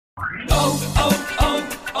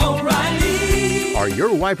O'Reilly. Are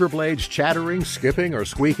your wiper blades chattering, skipping, or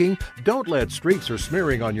squeaking? Don't let streaks or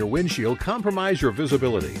smearing on your windshield compromise your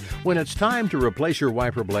visibility. When it's time to replace your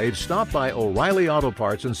wiper blades, stop by O'Reilly Auto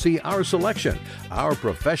Parts and see our selection. Our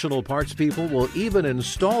professional parts people will even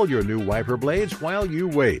install your new wiper blades while you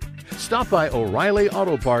wait. Stop by O'Reilly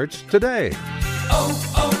Auto Parts today.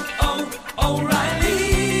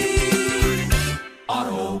 O'Reilly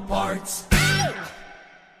Auto Parts.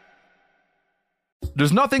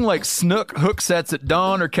 There's nothing like snook hook sets at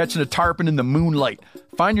dawn or catching a tarpon in the moonlight.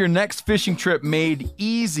 Find your next fishing trip made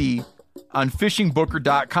easy on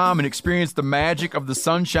fishingbooker.com and experience the magic of the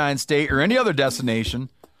Sunshine State or any other destination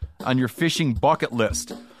on your fishing bucket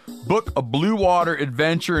list. Book a blue water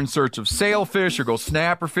adventure in search of sailfish or go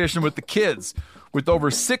snapper fishing with the kids. With over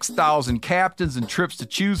 6,000 captains and trips to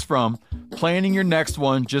choose from, planning your next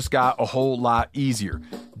one just got a whole lot easier.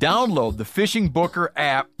 Download the Fishing Booker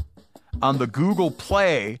app on the Google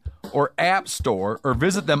Play or App Store, or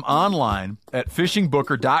visit them online at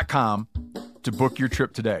fishingbooker.com to book your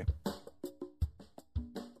trip today.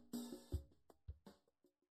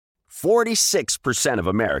 46% of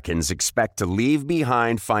Americans expect to leave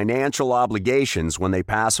behind financial obligations when they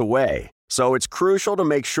pass away. So it's crucial to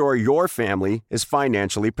make sure your family is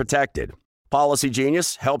financially protected. Policy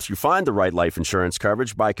Genius helps you find the right life insurance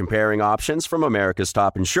coverage by comparing options from America's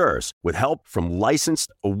top insurers with help from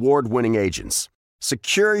licensed, award-winning agents.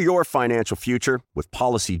 Secure your financial future with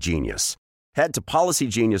Policy Genius. Head to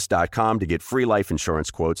PolicyGenius.com to get free life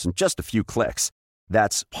insurance quotes in just a few clicks.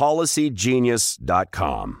 That's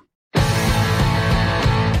PolicyGenius.com.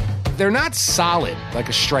 They're not solid like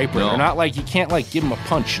a striper. No. They're not like, you can't like give them a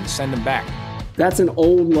punch and send them back. That's an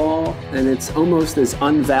old law, and it's almost as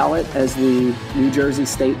unvalid as the New Jersey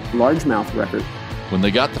State largemouth record. When they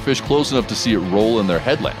got the fish close enough to see it roll in their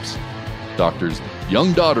headlamps, Doctor's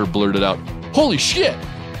young daughter blurted out, "Holy shit!"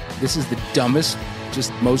 This is the dumbest,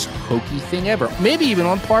 just most hokey thing ever. Maybe even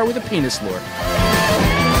on par with a penis lure.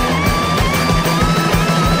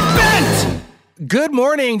 Bent! Good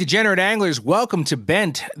morning, degenerate anglers. Welcome to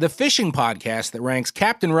Bent, the fishing podcast that ranks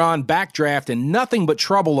Captain Ron, Backdraft, and Nothing But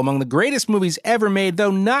Trouble among the greatest movies ever made, though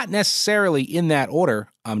not necessarily in that order.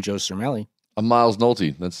 I'm Joe Cermelli. I'm Miles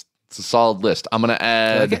Nolte. It's a solid list. I'm going to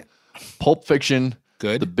add Pulp Fiction,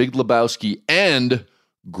 Good. The Big Lebowski, and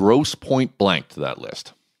Grosse Point Blank to that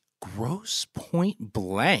list. Grosse Point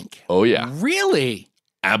Blank. Oh, yeah. Really?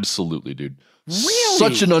 Absolutely, dude. Really?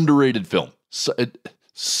 Such an underrated film.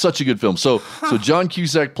 Such a good film. So John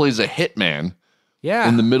Cusack plays a hitman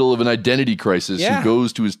in the middle of an identity crisis who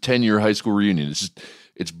goes to his 10-year high school reunion.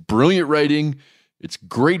 It's brilliant writing. It's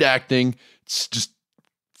great acting. It's just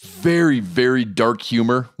very, very dark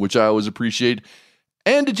humor, which I always appreciate.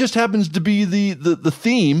 And it just happens to be the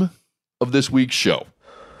theme of this week's show.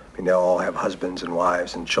 I mean, they'll all have husbands and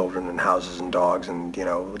wives and children and houses and dogs, and, you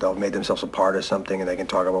know, they'll have made themselves a part of something, and they can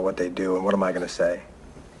talk about what they do. And what am I going to say?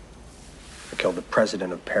 I killed the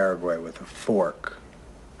president of Paraguay with a fork.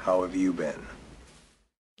 How have you been?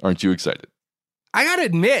 Aren't you excited? I gotta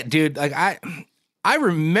admit, dude, like I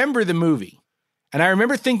remember the movie, and I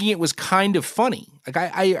remember thinking it was kind of funny. Like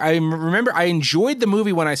I remember I enjoyed the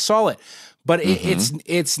movie when I saw it, but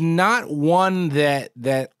it's not one that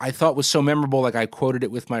I thought was so memorable. Like I quoted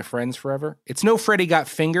it with my friends forever. It's no Freddy Got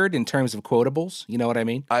Fingered in terms of quotables. You know what I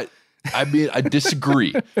mean? I mean, I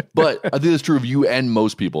disagree, but I think that's true of you and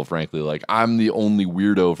most people, frankly. Like, I'm the only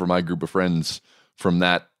weirdo for my group of friends from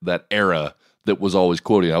that era that was always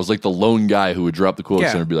quoting. I was like the lone guy who would drop the quotes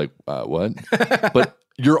and would be like, what? But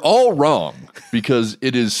you're all wrong because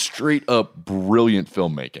it is straight up brilliant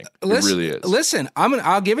filmmaking. It really is. Listen,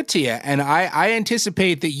 I'll give it to you, and I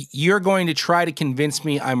anticipate that you're going to try to convince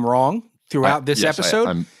me I'm wrong throughout this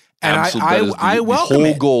episode. And I welcome the whole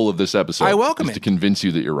it. goal of this episode I welcome is it. to convince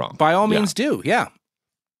you that you're wrong. By all means do, yeah.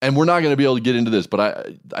 And we're not going to be able to get into this, but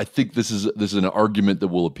I think this is an argument that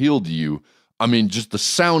will appeal to you. I mean, just the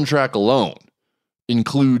soundtrack alone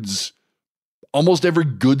includes almost every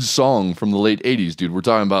good song from the late 80s, dude. We're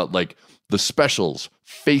talking about like The Specials,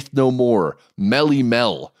 Faith No More, Melly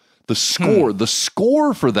Mel. The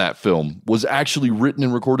score for that film was actually written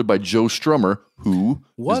and recorded by Joe Strummer, who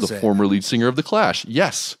is the former lead singer of The Clash.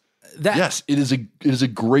 Yes. Yes, it is a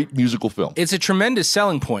great musical film. It's a tremendous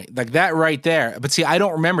selling point, like that right there. But see, I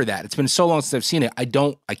don't remember that. It's been so long since I've seen it. I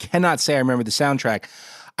cannot say I remember the soundtrack.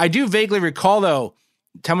 I do vaguely recall, though,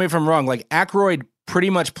 tell me if I'm wrong, like Aykroyd pretty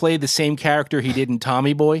much played the same character he did in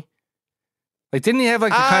Tommy Boy. Like, didn't he have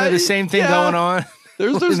like kind of the same thing going on?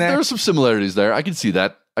 There's some similarities there. I can see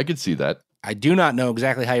that. I do not know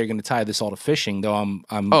exactly how you're going to tie this all to fishing, though I'm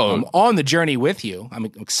on the journey with you. I'm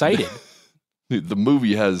excited. The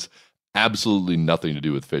movie has absolutely nothing to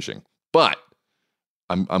do with fishing. But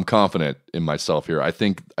I'm confident in myself here. I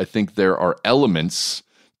think there are elements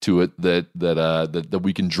to it that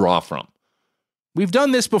we can draw from. We've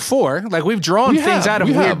done this before. Like we've drawn things out of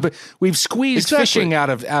weird, but we've squeezed fishing out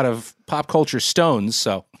of pop culture stones.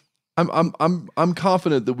 So I'm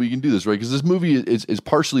confident that we can do this, right? Because this movie is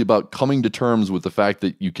partially about coming to terms with the fact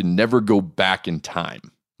that you can never go back in time.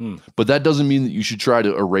 But that doesn't mean that you should try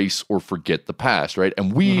to erase or forget the past, right?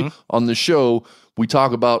 And we on the show, we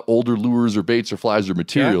talk about older lures or baits or flies or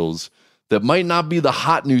materials that might not be the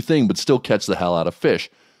hot new thing, but still catch the hell out of fish.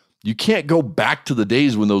 You can't go back to the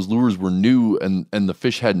days when those lures were new and the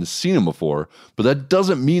fish hadn't seen them before, but that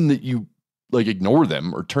doesn't mean that you like ignore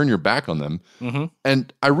them or turn your back on them.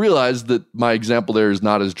 And I realize that my example there is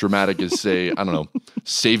not as dramatic as, say, I don't know,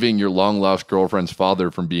 saving your long-lost girlfriend's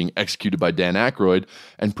father from being executed by Dan Aykroyd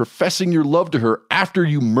and professing your love to her after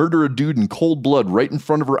you murder a dude in cold blood right in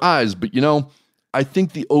front of her eyes. But, you know, I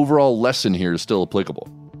think the overall lesson here is still applicable.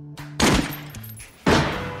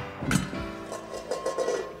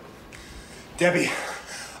 Debbie,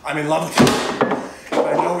 I'm in love with you. And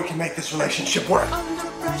I know we can make this relationship work.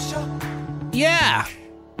 yeah.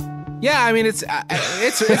 I mean,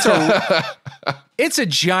 it's a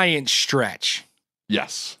giant stretch.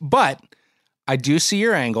 Yes. But I do see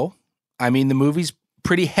your angle. I mean, the movie's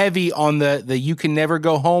pretty heavy on the you can never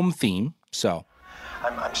go home theme. So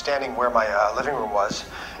I'm standing where my living room was,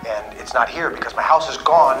 and it's not here because my house is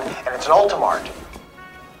gone, and it's an Ultimart.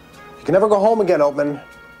 You can never go home again, Oatman.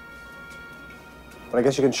 But I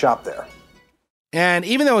guess you can shop there. And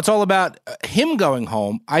even though it's all about him going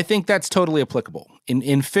home, I think that's totally applicable.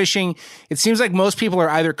 In fishing, it seems like most people are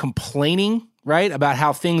either complaining, right, about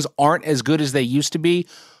how things aren't as good as they used to be,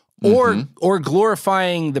 or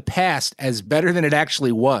glorifying the past as better than it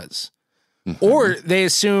actually was. Or they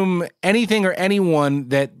assume anything or anyone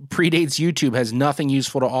that predates YouTube has nothing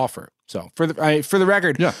useful to offer. So for the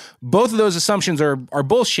record, both of those assumptions are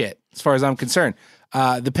bullshit as far as I'm concerned.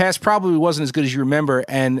 The past probably wasn't as good as you remember,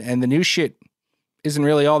 and the new shit isn't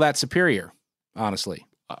really all that superior, honestly.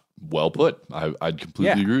 Well put. I'd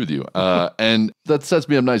completely agree with you. And that sets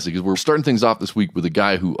me up nicely because we're starting things off this week with a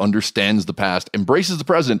guy who understands the past, embraces the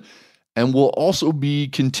present, and will also be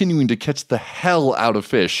continuing to catch the hell out of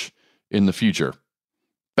fish in the future.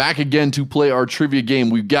 Back again to play our trivia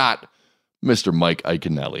game, we've got Mr. Mike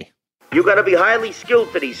Iaconelli. You gotta be highly skilled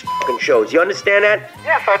for these fucking shows. You understand that?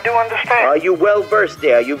 Yes, I do understand. Are you well versed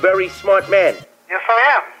there? Are you a very smart man? Yes,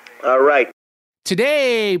 I am. All right.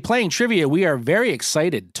 Today, playing trivia, we are very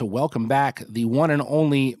excited to welcome back the one and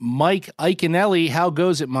only Mike Iaconelli. How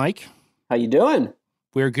goes it, Mike? How you doing?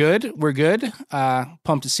 We're good.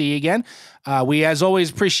 Pumped to see you again. We, as always,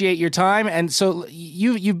 appreciate your time. And so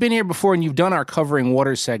you've been here before, and you've done our Covering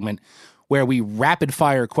Water segment where we rapid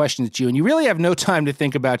fire questions at you, and you really have no time to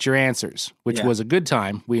think about your answers, which was a good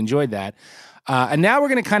time. We enjoyed that. And now we're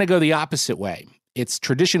going to kind of go the opposite way. It's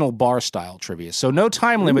traditional bar style trivia. So no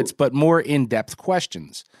time limits, but more in-depth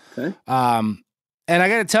questions. Okay. And I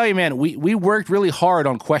got to tell you, man, we worked really hard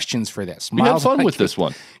on questions for this. We had fun with this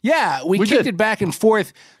one. Yeah, we kicked it back and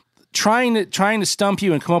forth, trying to stump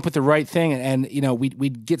you and come up with the right thing. And you know,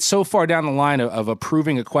 we'd get so far down the line of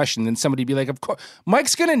approving a question, then somebody'd be like, "Of course,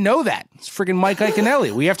 Mike's gonna know that. It's freaking Mike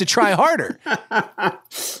Iaconelli. We have to try harder."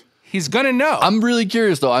 He's gonna know. I'm really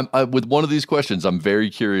curious, though. With one of these questions, I'm very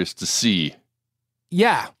curious to see.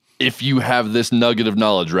 Yeah. If you have this nugget of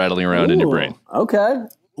knowledge rattling around in your brain. Okay.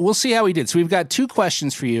 We'll see how he did. So we've got two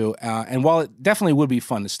questions for you, and while it definitely would be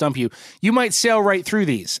fun to stump you, you might sail right through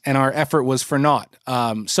these, and our effort was for naught.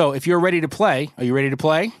 So if you're ready to play, are you ready to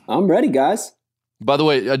play? I'm ready, guys. By the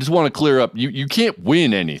way, I just want to clear up, you can't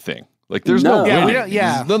win anything. Like, there's no winning.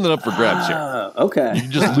 There's nothing up for grabs here. Okay. You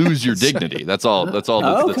can just lose your dignity. That's all that's on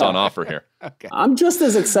offer here. Okay. I'm just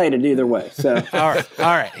as excited either way. So All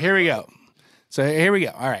right, here we go.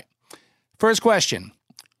 All right. First question.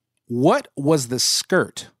 What was the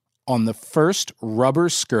skirt on the first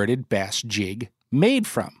rubber-skirted bass jig made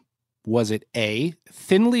from? Was it A,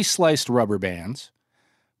 thinly sliced rubber bands,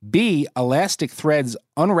 B, elastic threads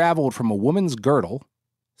unraveled from a woman's girdle,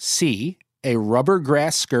 C, a rubber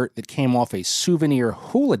grass skirt that came off a souvenir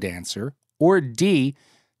hula dancer, or D,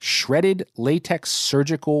 shredded latex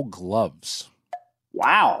surgical gloves?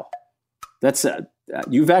 wow, that's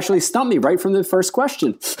you've actually stumped me right from the first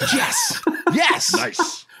question. Yes. Yes.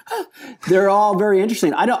 Nice. They're all very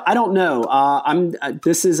interesting. I don't know.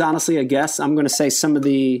 This is honestly a guess. I'm going to say some of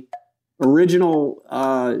the original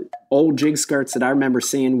old jig skirts that I remember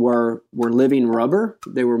seeing were living rubber.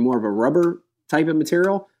 They were more of a rubber type of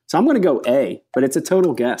material. So I'm going to go A, but it's a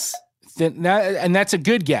total guess. And that's a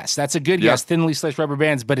good guess. That's a good guess. Thinly stretched rubber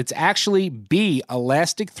bands, but it's actually B,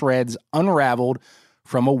 elastic threads unraveled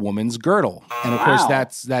from a woman's girdle. And of course,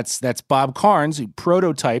 that's Bob Carnes, who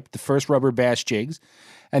prototyped the first rubber bass jigs,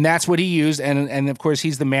 and that's what he used. And of course,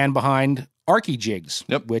 he's the man behind Arky Jigs,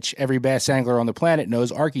 which every bass angler on the planet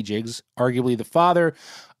knows. Arky Jigs, arguably the father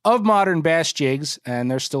of modern bass jigs, and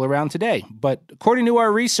they're still around today. But according to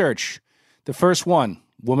our research, the first one,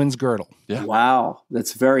 woman's girdle. Yeah. Wow,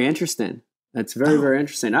 that's very interesting. That's very, very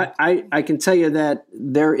interesting. I can tell you that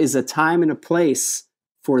there is a time and a place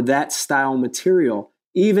for that style material,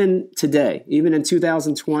 even today, even in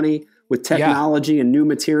 2020, with technology and new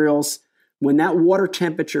materials. When that water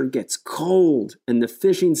temperature gets cold and the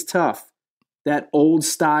fishing's tough, that old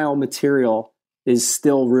style material is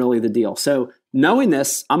still really the deal. So knowing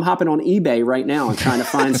this, I'm hopping on eBay right now and trying to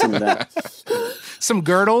find some of that. Some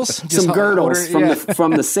girdles, from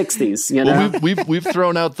the 60s. You know, well, we've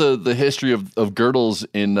thrown out the history of girdles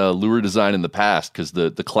in lure design in the past, because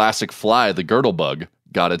the classic fly, the girdle bug,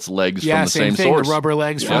 got its legs from the same source. The rubber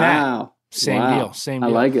legs from that. Same deal. I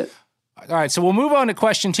like it. All right, so we'll move on to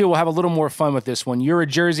question 2. We'll have a little more fun with this one. You're a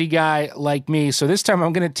Jersey guy like me, so this time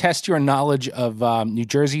I'm going to test your knowledge of New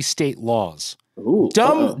Jersey state laws. Ooh,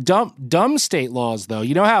 dumb state laws, though.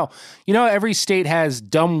 You know how every state has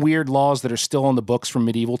dumb, weird laws that are still on the books from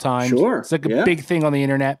medieval times? Sure. It's like a big thing on the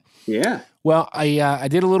internet. Yeah. Well, I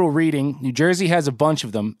did a little reading. New Jersey has a bunch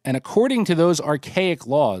of them, and according to those archaic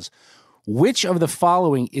laws, which of the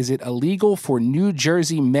following is it illegal for New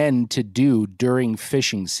Jersey men to do during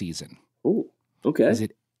fishing season? Oh, okay. Is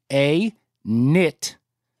it A, knit,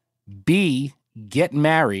 B, get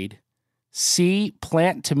married, C,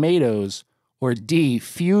 plant tomatoes, or D,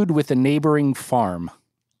 feud with a neighboring farm?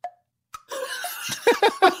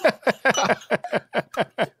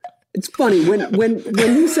 It's funny when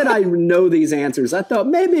you said I know these answers, I thought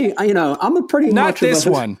maybe I'm a pretty not much this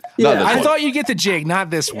of a, one. Yeah, I thought you'd get the jig,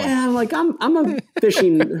 not this one. Yeah, like I'm a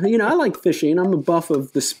fishing. I like fishing. I'm a buff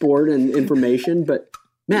of the sport and information, but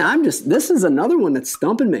man, this is another one that's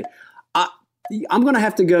stumping me. I'm going to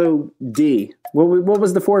have to go D. What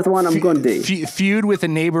was the fourth one? I'm going D. Feud with a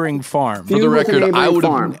neighboring farm. For the record, I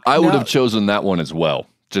would have chosen that one as well.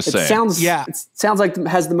 Just saying. It sounds like it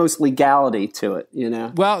has the most legality to it,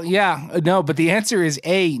 Well, yeah, no, but the answer is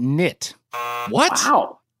A, knit. What?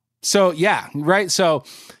 Wow. So, yeah, right. So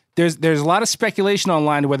there's a lot of speculation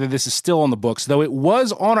online whether this is still on the books, though it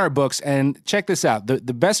was on our books. And check this out.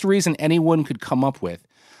 The best reason anyone could come up with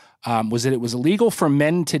was that it was illegal for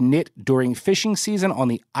men to knit during fishing season on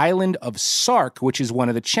the island of Sark, which is one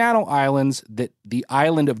of the Channel Islands that the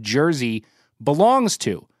island of Jersey belongs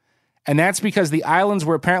to. And that's because the islands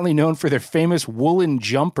were apparently known for their famous woolen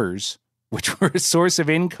jumpers, which were a source of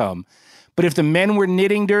income. But if the men were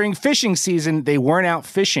knitting during fishing season, they weren't out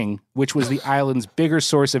fishing, which was the island's bigger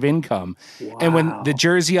source of income. Wow. And when the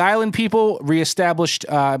Jersey Island people reestablished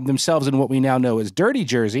themselves in what we now know as Dirty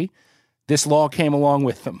Jersey, this law came along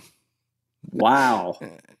with them. Wow.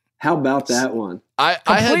 How about that one? I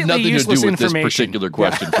had nothing to do with this particular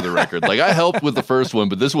question, for the record. Like, I helped with the first one,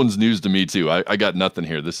 but this one's news to me, too. I got nothing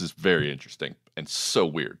here. This is very interesting and so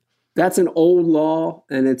weird. That's an old law,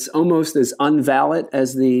 and it's almost as unvalid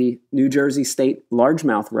as the New Jersey State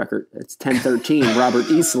largemouth record. It's 1013, Robert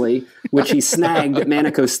Easley, which he snagged at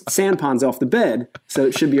Manico sand ponds off the bed, so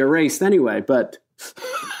it should be erased anyway, but...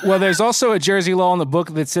 Well, there's also a Jersey law in the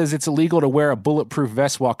book that says it's illegal to wear a bulletproof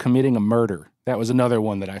vest while committing a murder. That was another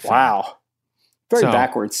one that I found. Wow. Very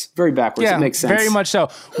backwards. Very backwards. Yeah, it makes sense. Very much so.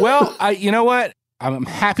 Well, you know what? I'm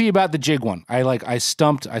happy about the jig one. I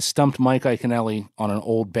stumped Mike Iaconelli on an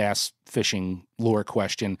old bass fishing lure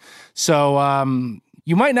question. So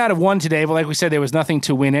you might not have won today, but like we said, there was nothing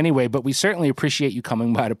to win anyway, but we certainly appreciate you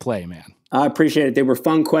coming by to play, man. I appreciate it. They were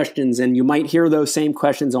fun questions, and you might hear those same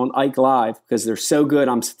questions on Ike Live because they're so good.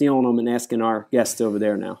 I'm stealing them and asking our guests over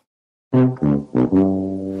there now.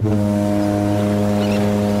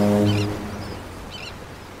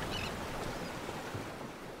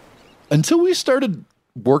 Until we started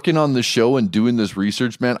working on the show and doing this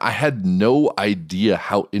research, man, I had no idea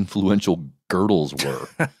how influential girdles were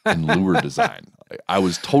in lure design. I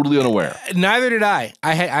was totally unaware. Neither did I.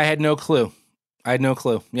 I had no clue. I had no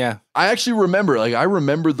clue. Yeah. I actually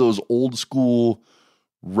remember those old school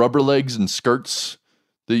rubber legs and skirts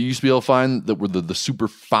that you used to be able to find that were the super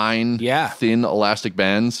fine, thin elastic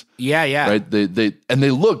bands. Yeah, yeah. Right?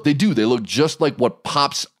 They look just like what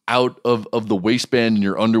pops out of the waistband in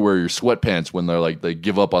your underwear, your sweatpants when they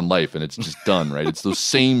give up on life and it's just done, right? It's those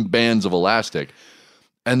same bands of elastic.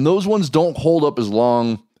 And those ones don't hold up as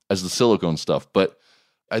long as the silicone stuff, but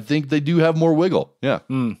I think they do have more wiggle. Yeah.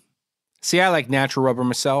 See, I like natural rubber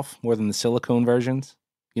myself more than the silicone versions.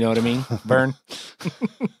 You know what I mean, Vern?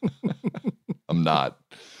 I'm not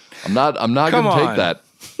going Come to take on. that.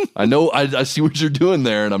 I know I see what you're doing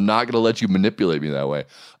there, and I'm not going to let you manipulate me that way.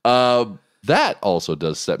 That also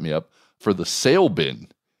does set me up for the sale bin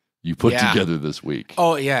you put Yeah. together this week.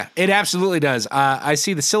 Oh, yeah, it absolutely does. I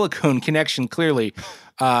see the silicone connection clearly,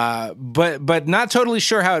 but not totally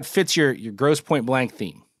sure how it fits your Grosse Point Blank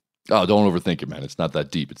theme. Oh, don't overthink it, man. It's not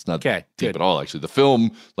that deep. It's not Okay, deep good. at all, actually. The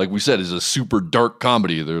film, like we said, is a super dark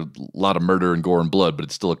comedy. There's a lot of murder and gore and blood, but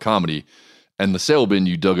it's still a comedy. And the sale bin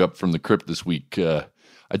you dug up from the crypt this week,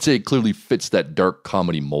 I'd say it clearly fits that dark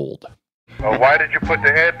comedy mold. Well, why did you put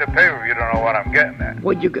the ad in the paper? You don't know what I'm getting at.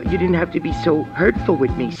 Well, you didn't have to be so hurtful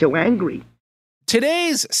with me, so angry.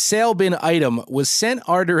 Today's sale bin item was sent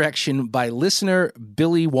our direction by listener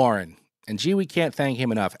Billy Warren. And gee, we can't thank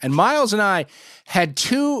him enough. And Miles and I had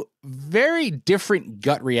two very different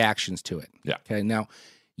gut reactions to it. Yeah. Okay. Now,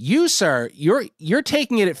 you, sir, you're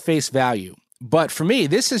taking it at face value. But for me,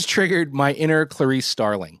 this has triggered my inner Clarice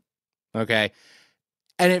Starling. Okay.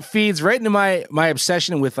 And it feeds right into my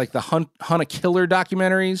obsession with like the Hunt a Killer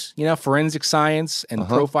documentaries, you know, forensic science and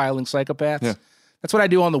profiling psychopaths. Yeah. That's what I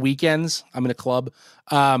do on the weekends. I'm in a club.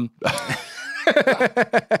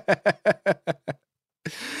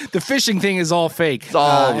 The fishing thing is all fake. It's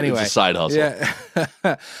all anyway. it's a side hustle.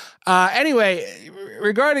 Yeah. Anyway,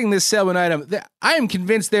 regarding this sale-bin item, I am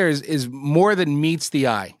convinced there is more than meets the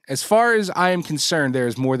eye. As far as I am concerned, there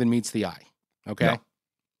is more than meets the eye. Okay.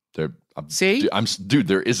 No. See? Dude,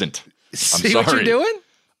 there isn't. See what you're doing?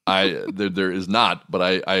 There is not, but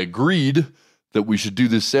I agreed that we should do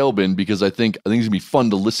this sale bin because I think it's gonna be fun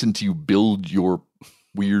to listen to you build your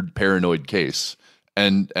weird paranoid case.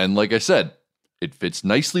 And like I said, it fits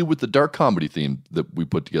nicely with the dark comedy theme that we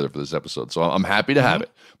put together for this episode. So I'm happy to have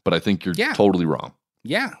it, but I think you're totally wrong.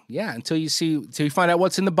 Yeah. Until you find out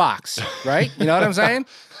what's in the box, right? You know what I'm saying?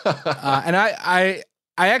 And I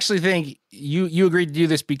actually think you agreed to do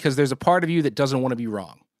this because there's a part of you that doesn't want to be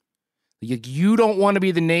wrong. You don't want to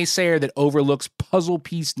be the naysayer that overlooks puzzle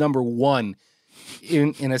piece number 1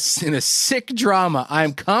 in a sick drama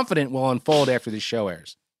I'm confident will unfold after this show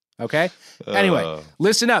airs. Okay? Anyway,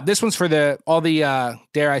 listen up. This one's for all the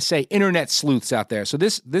dare I say, internet sleuths out there. So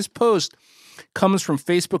this post comes from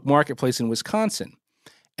Facebook Marketplace in Wisconsin.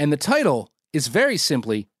 And the title is very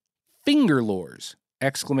simply Finger Lures!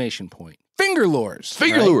 Exclamation point. Finger lures.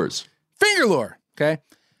 Finger right? lures. Finger lure. Okay.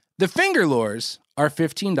 The finger lures are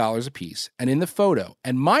 $15 a piece. And in the photo,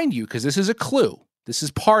 and mind you, because this is a clue, this is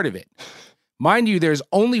part of it. Mind you, there's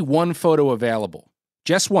only one photo available.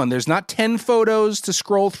 Just one. There's not 10 photos to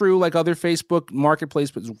scroll through like other Facebook Marketplace,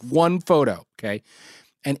 but it's one photo. Okay.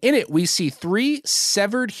 And in it, we see 3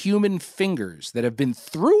 severed human fingers that have been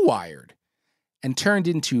through-wired and turned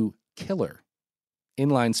into killer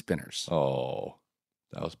inline spinners. Oh,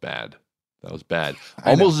 that was bad. That was bad.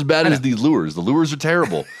 Almost as bad as these lures. The lures are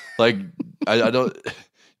terrible. Like I don't.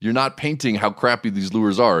 You're not painting how crappy these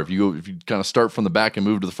lures are. If you kind of start from the back and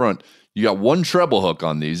move to the front, you got one treble hook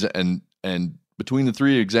on these, and between the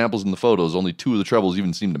 3 examples in the photos, only 2 of the trebles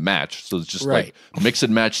even seem to match. So it's just like mix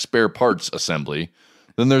and match spare parts assembly.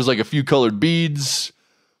 Then there's like a few colored beads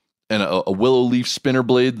and a willow leaf spinner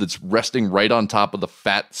blade that's resting right on top of the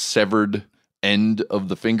fat severed end of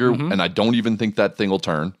the finger, and I don't even think that thing will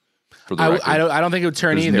turn. For the record. I don't think it would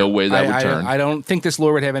turn There's either. no way that would turn. I don't think this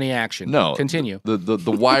lure would have any action. No. Continue.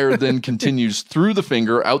 The wire then continues through the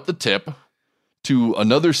finger, out the tip, to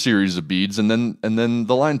another series of beads, and then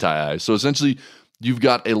the line tie eye. So essentially, you've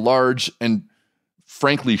got a large and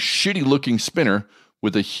frankly shitty looking spinner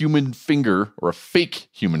with a human finger, or a fake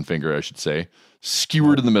human finger, I should say,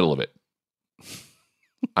 skewered in the middle of it.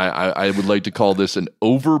 I would like to call this an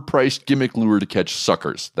overpriced gimmick lure to catch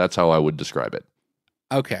suckers. That's how I would describe it.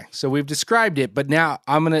 Okay, so we've described it, but now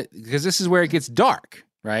because this is where it gets dark,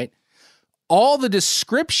 right? All the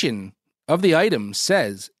description of the item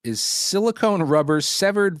says is silicone rubber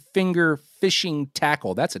severed finger fishing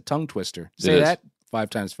tackle. That's a tongue twister. Say that 5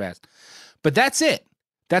 times fast. But that's it.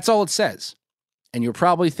 That's all it says. And you're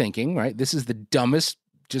probably thinking, right, this is the dumbest,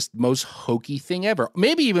 just most hokey thing ever.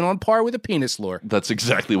 Maybe even on par with a penis lure. That's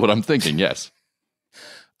exactly what I'm thinking, yes.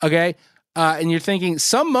 Okay, and you're thinking,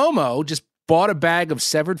 some Momo just bought a bag of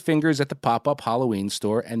severed fingers at the pop-up Halloween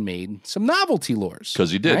store and made some novelty lures.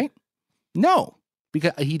 Because he did. Right? No,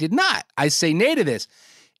 because he did not. I say nay to this.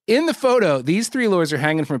 In the photo, these 3 lures are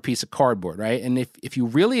hanging from a piece of cardboard, right? And if you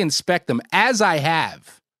really inspect them, as I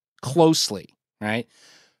have, closely, right?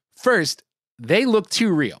 First, they look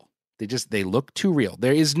too real. They look too real.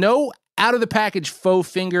 There is no out-of-the-package faux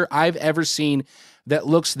finger I've ever seen that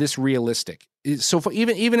looks this realistic. So for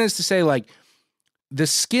even as to say, like, the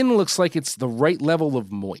skin looks like it's the right level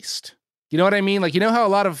of moist. You know what I mean? Like, you know how a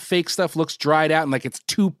lot of fake stuff looks dried out and like it's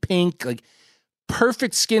too pink, like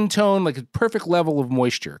perfect skin tone, like a perfect level of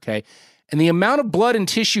moisture, okay? And the amount of blood and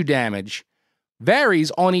tissue damage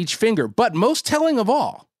varies on each finger. But most telling of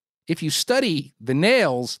all, if you study the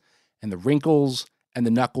nails and the wrinkles and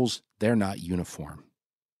the knuckles, they're not uniform.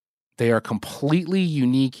 They are completely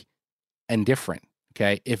unique and different,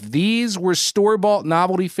 okay? If these were store-bought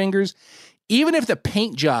novelty fingers, even if the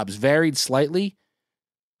paint jobs varied slightly,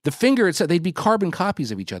 the finger itself, they'd be carbon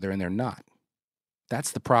copies of each other, and they're not.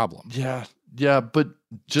 That's the problem. Yeah, but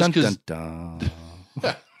just because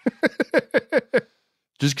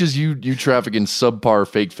just because you traffic in subpar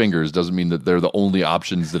fake fingers doesn't mean that they're the only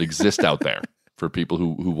options that exist out there for people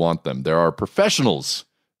who want them. There are professionals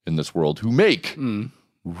in this world who make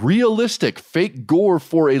realistic fake gore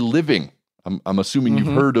for a living. I'm assuming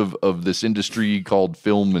you've heard of this industry called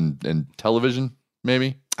film and television,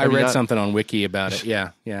 maybe? I read something on Wiki about it.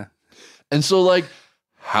 Yeah. And so, like,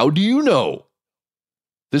 how do you know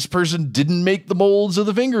this person didn't make the molds of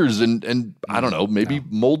the fingers and I don't know, maybe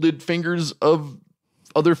molded fingers of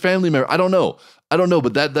other family members? I don't know,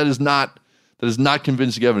 but that is not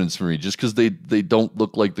convincing evidence for me. Just because they don't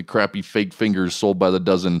look like the crappy fake fingers sold by the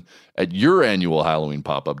dozen at your annual Halloween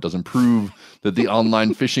pop-up doesn't prove that the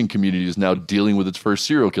online phishing community is now dealing with its first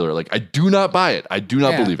serial killer. Like, I do not buy it. I do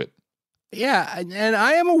not believe it. Yeah, and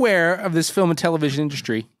I am aware of this film and television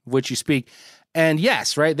industry, of which you speak. And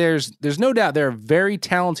yes, right, there's no doubt there are very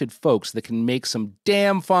talented folks that can make some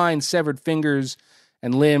damn fine severed fingers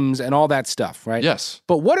and limbs and all that stuff, right? Yes.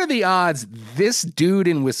 But what are the odds this dude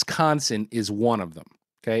in Wisconsin is one of them,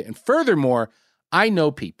 okay? And furthermore, I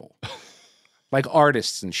know people, like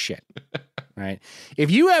artists and shit, right?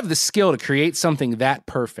 If you have the skill to create something that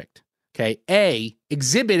perfect, okay,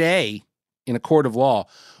 Exhibit A in a court of law,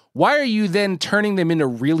 why are you then turning them into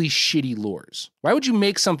really shitty lures? Why would you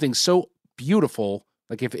make something so beautiful,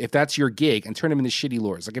 like if that's your gig, and turn them into shitty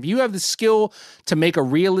lures? Like, if you have the skill to make a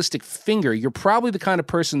realistic finger, you're probably the kind of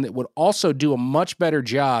person that would also do a much better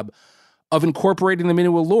job of incorporating them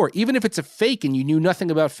into a lure. Even if it's a fake and you knew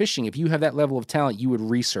nothing about fishing, if you have that level of talent, you would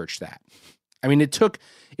research that. I mean, it took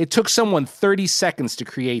someone 30 seconds to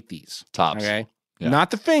create these. Tops. Okay? Yeah.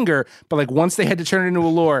 Not the finger, but like once they had to turn it into a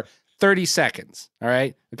lure, 30 seconds. All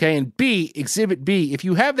right? Okay, and B, Exhibit B, if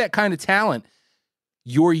you have that kind of talent,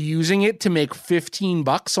 you're using it to make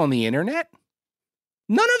 $15 on the internet?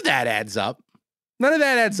 None of that adds up.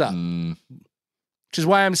 Which is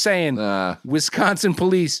why I'm saying, Wisconsin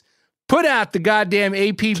police, put out the goddamn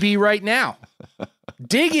APB right now.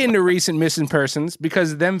 Dig into recent missing persons,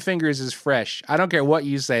 because them fingers is fresh. I don't care what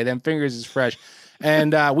you say. Them fingers is fresh.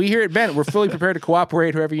 And we here at Bennett, we're fully prepared to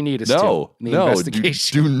cooperate whoever you need us to.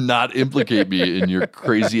 Do not implicate me in your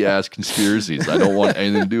crazy ass conspiracies. I don't want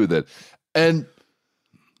anything to do with it. And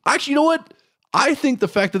actually, you know what? I think the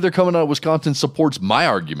fact that they're coming out of Wisconsin supports my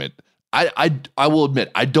argument. I will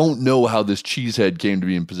admit, I don't know how this cheesehead came to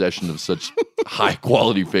be in possession of such high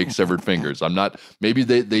quality fake severed fingers. Maybe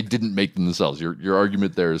they didn't make them themselves. Your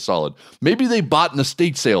argument there is solid. Maybe they bought an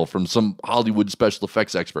estate sale from some Hollywood special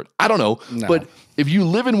effects expert. I don't know. No. But if you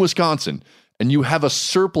live in Wisconsin and you have a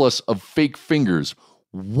surplus of fake fingers,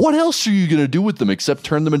 what else are you going to do with them except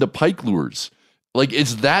turn them into pike lures? Like,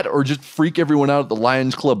 it's that or just freak everyone out at the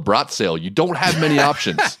Lions Club brat sale. You don't have many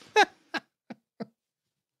options.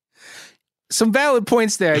 Some valid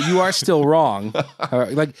points there. You are still wrong.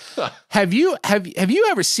 Like, have you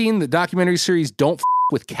ever seen the documentary series Don't F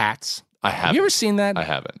with Cats? I haven't. Have you ever seen that? I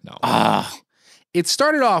haven't, no. It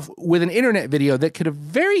started off with an internet video that could have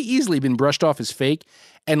very easily been brushed off as fake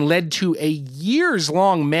and led to a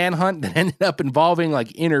years-long manhunt that ended up involving, like,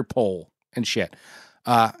 Interpol and shit.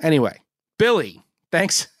 Anyway, Billy,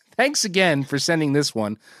 thanks again for sending this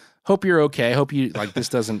one. Hope you're okay. Hope you, like, this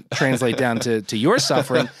doesn't translate down to your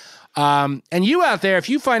suffering. And you out there, if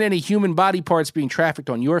you find any human body parts being trafficked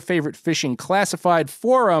on your favorite fishing classified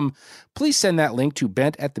forum, please send that link to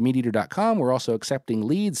bent@themeateater.com. We're also accepting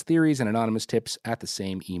leads, theories, and anonymous tips at the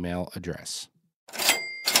same email address.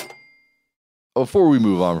 Before we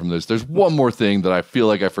move on from this, there's one more thing that I feel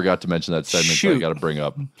like I forgot to mention that segment that I got to bring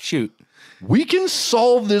up. Shoot. We can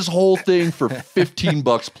solve this whole thing for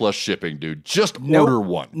 $15 plus shipping, dude. Just order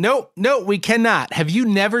one. No, we cannot. Have you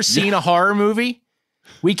never seen a horror movie?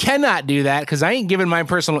 We cannot do that because I ain't giving my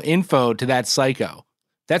personal info to that psycho.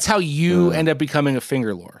 That's how you end up becoming a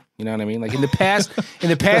finger lure. You know what I mean? Like in the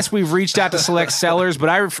past, we've reached out to select sellers, but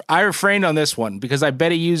I refrained on this one because I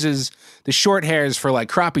bet he uses the short hairs for like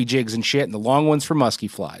crappie jigs and shit, and the long ones for musky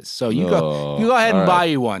flies. So you go ahead and buy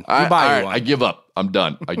you one. One. I give up. I'm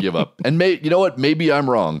done. I give up. And you know what? Maybe I'm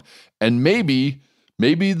wrong, and maybe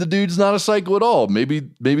the dude's not a psycho at all. Maybe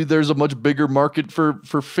there's a much bigger market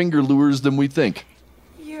for finger lures than we think.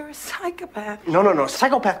 You're a psychopath. No.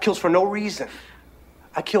 Psychopath kills for no reason.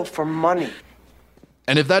 I kill for money.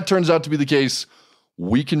 And if that turns out to be the case,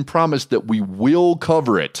 we can promise that we will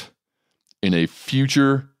cover it in a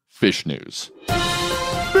future Fish News.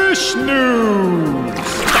 Fish News!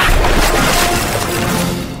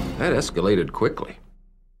 That escalated quickly.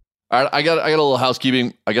 All right, I got a little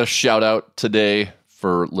housekeeping. I got a shout out today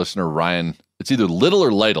for listener Ryan. It's either Little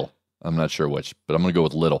or Lytle. I'm not sure which, but I'm going to go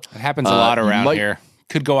with Little. It happens a lot around here.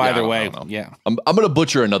 Could go either way. Yeah. I'm going to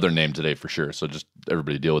butcher another name today for sure. So just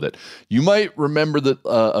everybody deal with it. You might remember that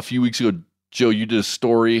a few weeks ago, Joe, you did a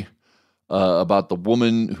story about the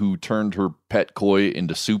woman who turned her pet koi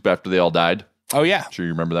into soup after they all died. Oh, yeah. Sure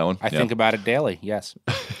you remember that one? I think about it daily. Yes.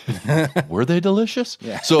 Were they delicious?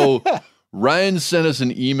 Yeah. So Ryan sent us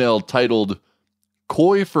an email titled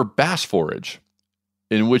Koi for Bass Forage,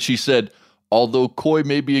 in which he said, although koi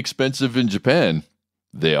may be expensive in Japan,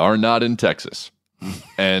 they are not in Texas.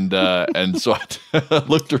 And so I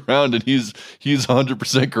looked around, and he's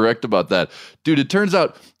 100% correct about that. Dude, it turns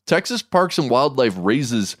out Texas Parks and Wildlife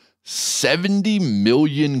raises 70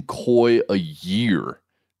 million koi a year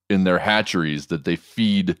in their hatcheries that they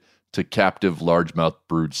feed to captive largemouth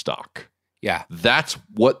broodstock. Yeah. That's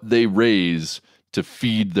what they raise to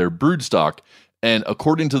feed their broodstock. And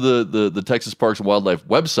according to the Texas Parks and Wildlife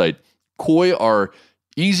website, koi are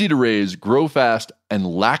easy to raise, grow fast, and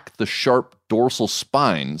lack the sharp dorsal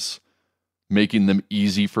spines, making them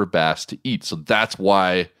easy for bass to eat. So that's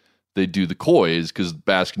why they do the koi, is because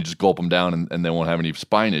bass can just gulp them down and they won't have any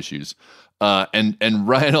spine issues. And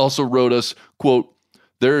Ryan also wrote us, quote,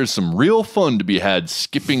 there is some real fun to be had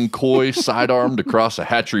skipping koi sidearmed across a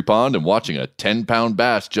hatchery pond and watching a 10-pound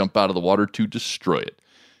bass jump out of the water to destroy it.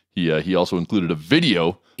 He also included a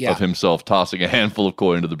video of himself tossing a handful of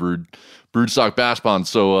koi into the broodstock bass pond,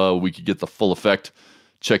 so we could get the full effect.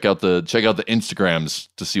 Check out the Instagrams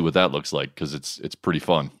to see what that looks like, because it's pretty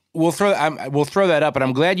fun. We'll throw that up, and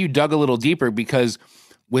I'm glad you dug a little deeper, because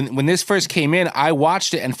when this first came in, I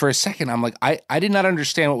watched it, and for a second I'm like, I did not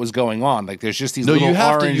understand what was going on. Like there's just these little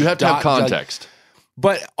orange you have to have context.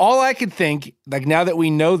 But all I could think, like now that we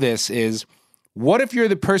know this, is what if you're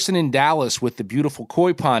the person in Dallas with the beautiful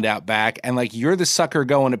koi pond out back, and like you're the sucker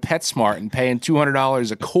going to PetSmart and paying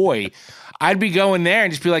 $200 a koi? I'd be going there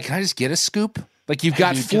and just be like, can I just get a scoop? Like you've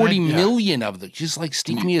got 40 million of them. Just like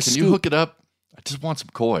sneak me a scoop. Can you hook it up? I just want some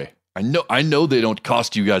koi. I know they don't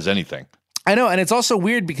cost you guys anything. I know, and it's also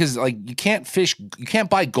weird because like you can't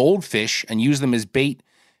buy goldfish and use them as bait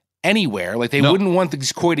anywhere. Like they wouldn't want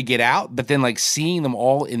these koi to get out, but then like seeing them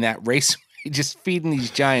all in that race, just feeding these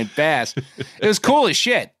giant bass, it was cool as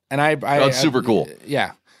shit. And it's super cool.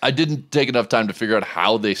 Yeah. I didn't take enough time to figure out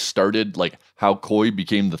how they started, like how koi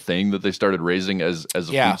became the thing that they started raising as a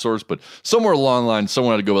food source. But somewhere along the line,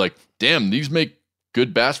 someone had to go like, damn, these make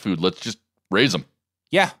good bass food. Let's just raise them.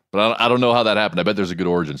 Yeah. But I don't know how that happened. I bet there's a good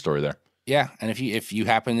origin story there. Yeah, and if you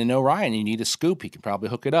happen to know Ryan and you need a scoop, he can probably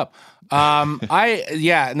hook it up.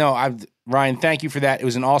 Ryan, thank you for that. It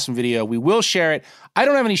was an awesome video. We will share it. I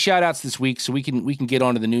don't have any shout outs this week, so we can get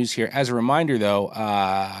on to the news here. As a reminder, though,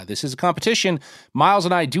 this is a competition. Miles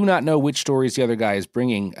and I do not know which stories the other guy is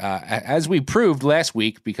bringing, as we proved last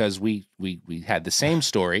week, because we had the same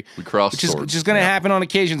story. We crossed swords. Which is going to happen on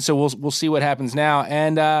occasion, so we'll see what happens now.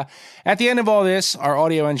 And at the end of all this, our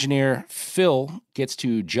audio engineer, Phil, gets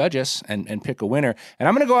to judge us and pick a winner. And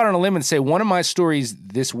I'm going to go out on a limb and say one of my stories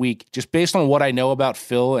this week, just based on what I know about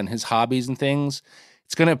Phil and his hobbies and things,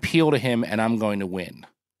 it's going to appeal to him, and I'm going to win.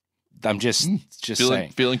 I'm just saying.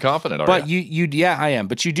 Feeling confident, but I am.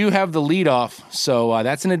 But you do have the lead off, so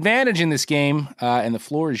that's an advantage in this game, and the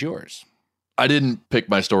floor is yours. I didn't pick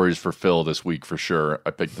my stories for Phil this week for sure.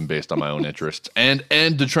 I picked them based on my own interests and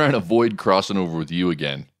to try and avoid crossing over with you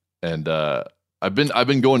again. And I've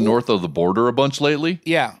been going north of the border a bunch lately.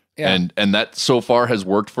 Yeah. And that so far has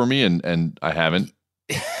worked for me, and I haven't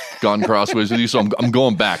gone crossways with you, so I'm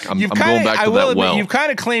going back. I'm going back to that well. You've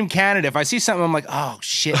kind of claimed Canada. If I see something, I'm like, oh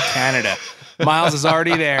shit, Canada. Miles is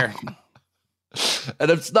already there.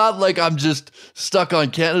 And it's not like I'm just stuck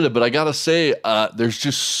on Canada, but I gotta say, there's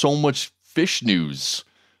just so much fish news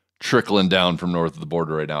trickling down from north of the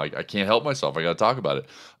border right now. I can't help myself. I gotta talk about it.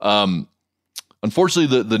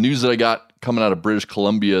 Unfortunately, the news that I got coming out of British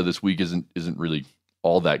Columbia this week isn't really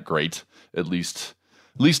all that great. At least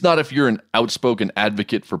not if you're an outspoken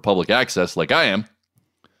advocate for public access like I am.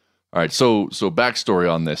 All right, so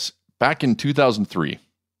backstory on this. Back in 2003,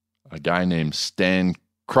 a guy named Stan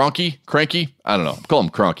Kroenke, I don't know, call him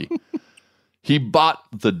Kroenke. He bought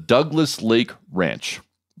the Douglas Lake Ranch,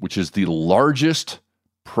 which is the largest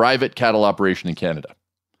private cattle operation in Canada.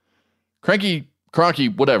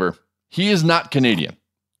 Kroenke, whatever, he is not Canadian.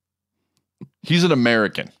 He's an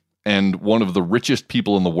American and one of the richest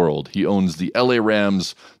people in the world. He owns the LA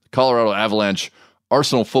Rams, the Colorado Avalanche,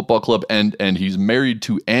 Arsenal Football Club, and he's married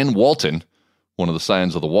to Ann Walton, one of the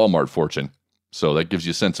scions of the Walmart fortune. So that gives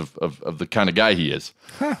you a sense of the kind of guy he is.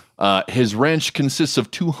 Huh. His ranch consists of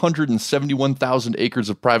 271,000 acres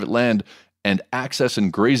of private land and access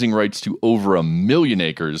and grazing rights to over 1 million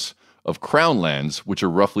acres of crown lands, which are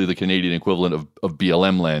roughly the Canadian equivalent of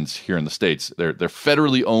BLM lands here in the States. They're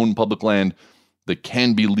federally owned public land that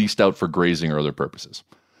can be leased out for grazing or other purposes.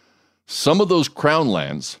 Some of those crown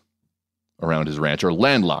lands around his ranch are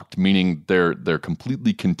landlocked, meaning they're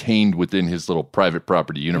completely contained within his little private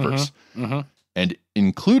property universe. Mm-hmm. Mm-hmm. And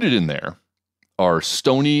included in there are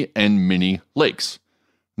Stony and Mini lakes.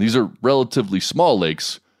 These are relatively small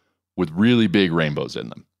lakes with really big rainbows in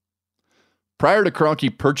them. Prior to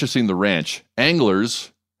Kroenke purchasing the ranch,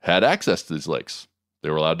 anglers had access to these lakes. They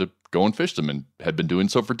were allowed to go and fish them and had been doing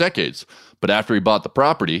so for decades. But after he bought the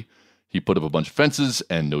property, he put up a bunch of fences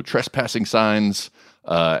and no trespassing signs,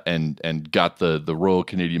 and got the Royal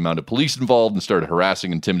Canadian Mounted Police involved and started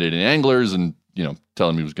harassing, intimidating anglers and,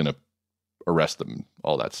 telling them he was going to arrest them and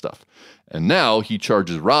all that stuff. And now he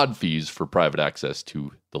charges rod fees for private access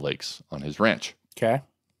to the lakes on his ranch. Okay,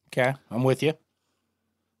 I'm with you.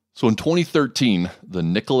 So in 2013, the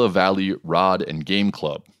Nicola Valley Rod and Game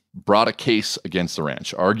Club brought a case against the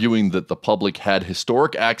ranch, arguing that the public had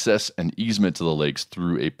historic access and easement to the lakes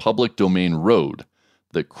through a public domain road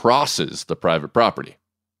that crosses the private property.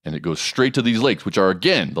 And it goes straight to these lakes, which are,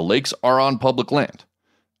 again, the lakes are on public land.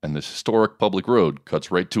 And this historic public road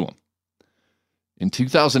cuts right to them. In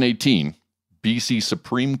 2018, BC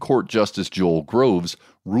Supreme Court Justice Joel Groves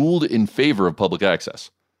ruled in favor of public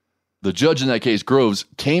access. The judge in that case, Groves,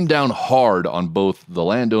 came down hard on both the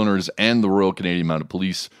landowners and the Royal Canadian Mounted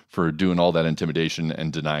Police for doing all that intimidation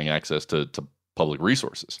and denying access to public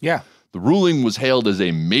resources. Yeah. The ruling was hailed as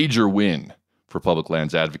a major win for public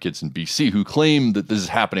lands advocates in BC who claim that this is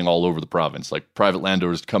happening all over the province, like private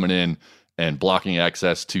landowners coming in and blocking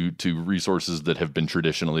access to resources that have been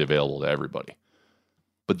traditionally available to everybody.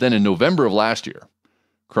 But then in November of last year,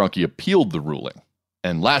 Kroenke appealed the ruling.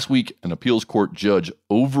 And last week, an appeals court judge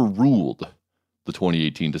overruled the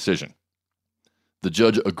 2018 decision. The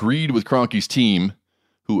judge agreed with Kroenke's team,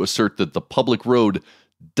 who assert that the public road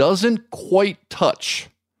doesn't quite touch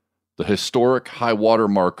the historic high water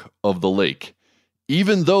mark of the lake,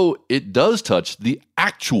 even though it does touch the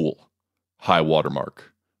actual high water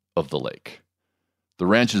mark of the lake. The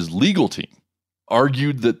ranch's legal team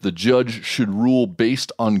argued that the judge should rule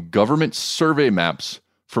based on government survey maps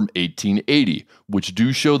from 1880, which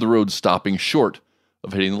do show the road stopping short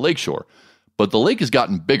of hitting the lakeshore. But the lake has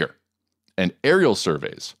gotten bigger, and aerial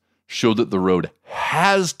surveys show that the road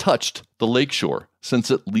has touched the lakeshore since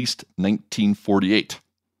at least 1948.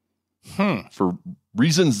 For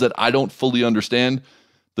reasons that I don't fully understand,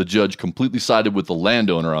 the judge completely sided with the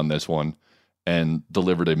landowner on this one and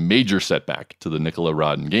delivered a major setback to the Nicola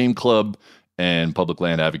Rod and Game Club and public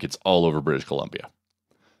land advocates all over British Columbia.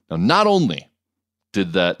 Now, not only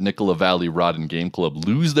did that Nicola Valley Rod and Game Club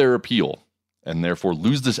lose their appeal and therefore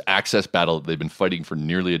lose this access battle that they've been fighting for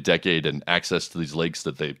nearly a decade and access to these lakes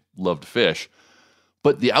that they love to fish,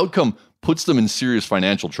 but the outcome puts them in serious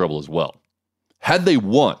financial trouble as well. Had they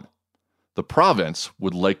won, the province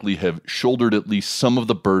would likely have shouldered at least some of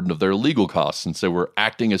the burden of their legal costs since they were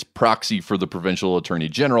acting as proxy for the provincial attorney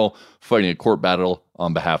general fighting a court battle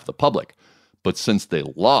on behalf of the public. But since they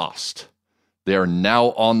lost, they are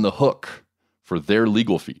now on the hook for their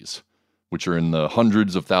legal fees, which are in the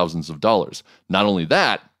hundreds of thousands of dollars. Not only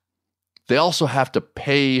that, they also have to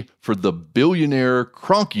pay for the billionaire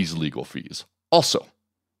Kroenke's legal fees also,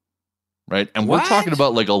 right? And we're talking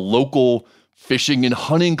about like a local fishing and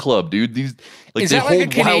hunting club, dude. These like is they that like hold a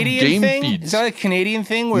Canadian wild game thing? feeds. Is that a Canadian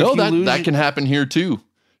thing? Where No, if you lose that can happen here too.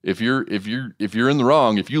 If you're in the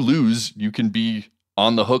wrong, if you lose, you can be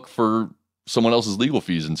on the hook for someone else's legal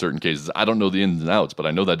fees in certain cases. I don't know the ins and outs, but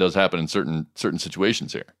I know that does happen in certain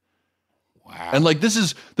situations here. Wow. And like this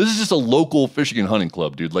is just a local fishing and hunting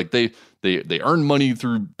club, dude. Like they earn money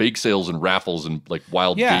through bake sales and raffles and like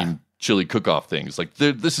wild game chili cook-off things. Like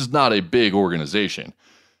this is not a big organization.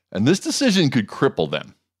 And this decision could cripple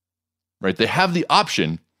them. Right? They have the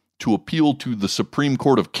option to appeal to the Supreme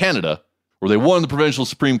Court of Canada, where they won the provincial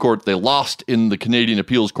Supreme Court, they lost in the Canadian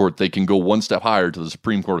Appeals Court, they can go one step higher to the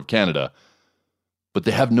Supreme Court of Canada. But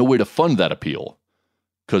they have no way to fund that appeal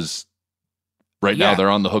because right now they're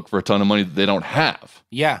on the hook for a ton of money that they don't have.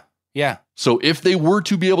 Yeah. Yeah. So if they were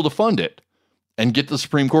to be able to fund it and get to the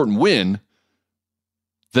Supreme Court and win,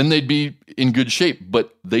 then they'd be in good shape.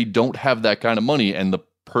 But they don't have that kind of money, and the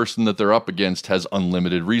person that they're up against has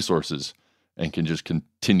unlimited resources and can just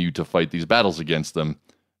continue to fight these battles against them.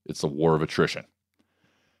 It's a war of attrition.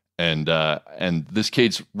 And this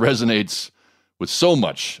case resonates with so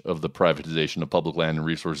much of the privatization of public land and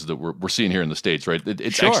resources that we're seeing here in the States, right?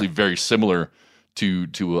 It's actually very similar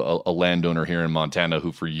to a landowner here in Montana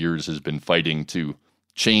who for years has been fighting to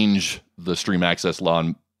change the stream access law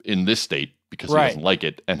in this state because he doesn't like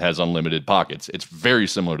it and has unlimited pockets. It's very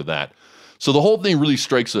similar to that. So the whole thing really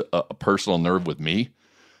strikes a personal nerve with me.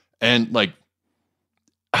 And like,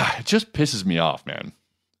 it just pisses me off, man.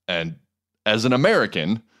 And as an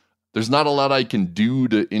American, there's not a lot I can do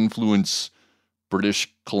to influence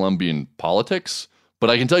British Columbian politics, but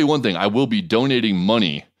I can tell you one thing. I will be donating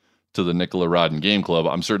money to the Nicola Rodden Game Club.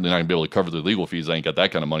 I'm certainly not going to be able to cover the legal fees. I ain't got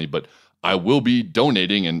that kind of money, but I will be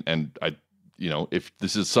donating. And I, if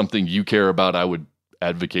this is something you care about, I would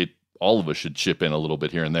advocate all of us should chip in a little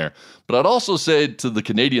bit here and there. But I'd also say to the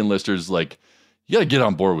Canadian listeners, like, you got to get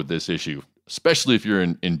on board with this issue, especially if you're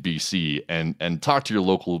in BC, and talk to your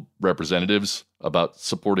local representatives about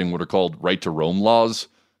supporting what are called right to roam laws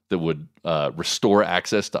that would restore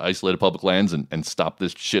access to isolated public lands and stop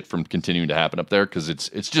this shit from continuing to happen up there, because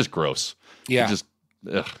it's just gross. Yeah.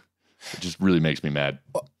 It just really makes me mad.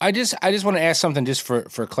 I just want to ask something just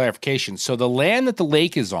for clarification. So the land that the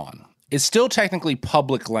lake is on is still technically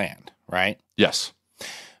public land, right? Yes.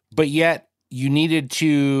 But yet you needed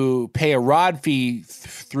to pay a rod fee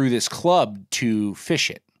through this club to fish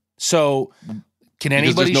it. So can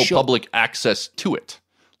anybody there's no public access to it.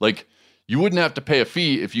 Like, you wouldn't have to pay a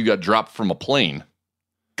fee if you got dropped from a plane.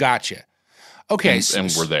 Gotcha. Okay,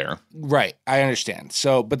 and we're there. Right, I understand.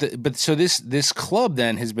 So, so this club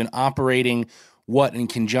then has been operating what in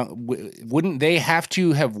conjunction? Wouldn't they have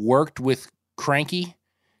to have worked with Cranky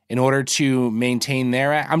in order to maintain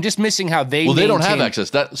their? I'm just missing how they. Well, they don't have access.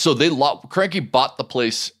 Cranky bought the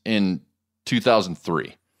place in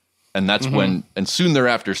 2003, and that's when, and soon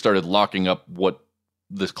thereafter started locking up what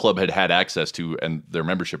this club had access to and their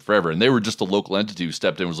membership forever. And they were just a local entity who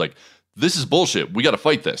stepped in and was like, this is bullshit. We got to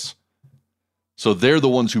fight this. So they're the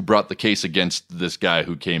ones who brought the case against this guy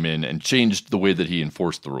who came in and changed the way that he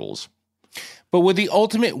enforced the rules. But would the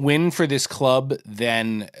ultimate win for this club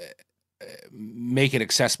then make it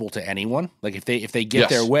accessible to anyone? Like if they get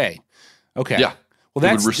their way? Okay. Yeah. Well,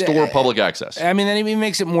 that would restore public access. I mean, that even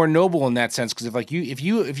makes it more noble in that sense, because if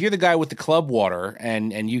you're the guy with the club water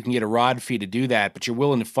and you can get a rod fee to do that, but you're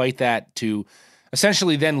willing to fight that to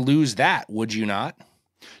essentially then lose that, would you not?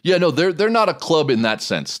 Yeah, no, they're not a club in that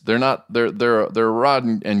sense. They're a rod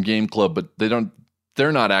and game club, but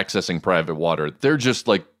they're not accessing private water. They're just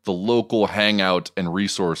like the local hangout and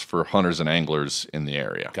resource for hunters and anglers in the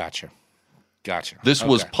area. Gotcha. This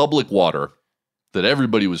was public water that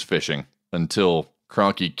everybody was fishing until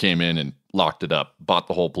Cronky came in and locked it up, bought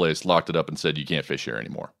the whole place, locked it up, and said, you can't fish here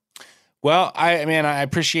anymore. Well, I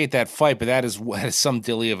appreciate that fight, but that is some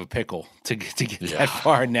dilly of a pickle to get that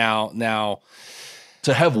far now.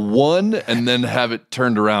 To have won and then have it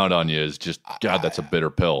turned around on you is just, God, that's a bitter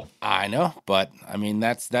pill. I know, but I mean,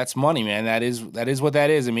 that's money, man. That is what that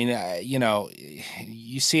is. I mean,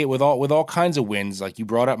 you see it with all kinds of wins. Like you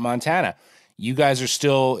brought up Montana. You guys are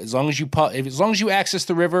still, as long as you access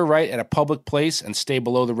the river, right, at a public place and stay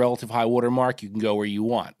below the relative high water mark, you can go where you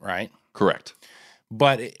want, right? Correct.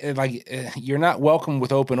 But you're not welcome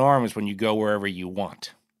with open arms when you go wherever you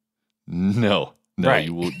want. No, right.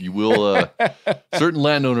 You will. Certain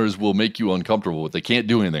landowners will make you uncomfortable, but they can't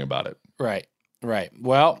do anything about it. Right.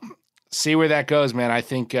 Well, see where that goes, man. I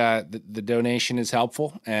think the donation is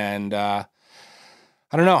helpful, and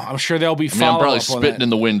I don't know. I'm sure there'll be follow-up. I'm probably spitting in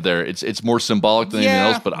the wind there. It's more symbolic than anything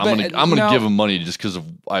else, but I'm gonna give them money just because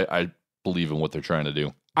I believe in what they're trying to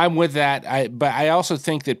do. I'm with that. But I also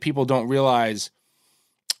think that people don't realize,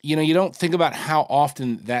 you don't think about how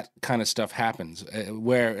often that kind of stuff happens.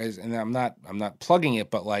 Whereas, and I'm not plugging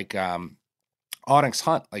it, but like Onyx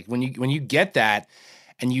Hunt, like when you get that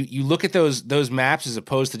and you look at those maps as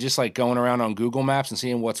opposed to just like going around on Google Maps and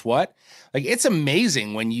seeing what's what, like it's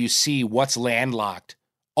amazing when you see what's landlocked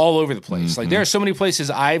all over the place. Like there are so many places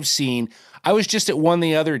I've seen. I was just at one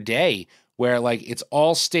the other day where like it's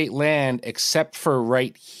all state land except for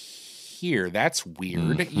right here. That's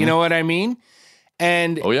weird. You know what I mean?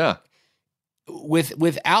 And oh yeah,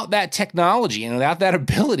 without that technology and without that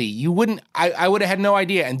ability, you wouldn't. I would have had no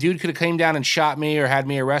idea. And dude could have came down and shot me or had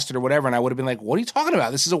me arrested or whatever, and I would have been like, "What are you talking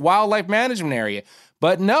about? This is a wildlife management area."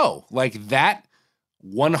 But no, like that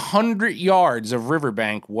 100 yards of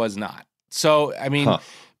riverbank was not. So I mean.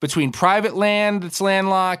 Between private land that's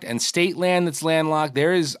landlocked and state land that's landlocked,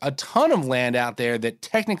 there is a ton of land out there that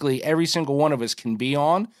technically every single one of us can be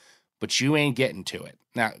on, but you ain't getting to it.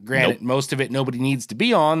 Now, granted, most of it nobody needs to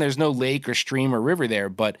be on. There's no lake or stream or river there,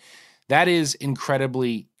 but that is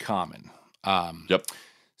incredibly common. Yep.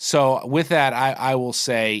 So with that, I will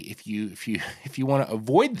say if you want to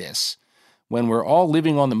avoid this, when we're all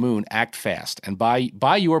living on the moon, act fast and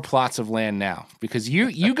buy your plots of land now, because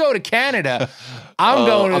you go to Canada, I'm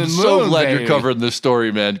going to the moon. I'm so glad baby. you're covering this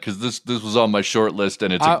story, man, because this was on my short list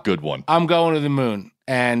and it's a good one. I'm going to the moon,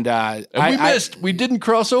 and we didn't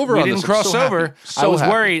cross over. We didn't cross over. So I was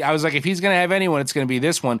happy. worried. I was like, if he's going to have anyone, it's going to be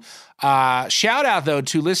this one. Shout out though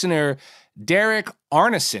to listener Derek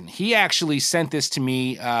Arneson. He actually sent this to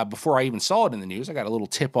me before I even saw it in the news. I got a little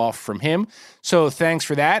tip off from him. So thanks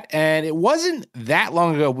for that. And it wasn't that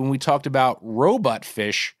long ago when we talked about robot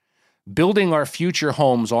fish building our future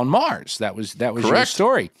homes on Mars. That was your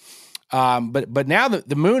story. But now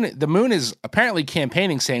the moon is apparently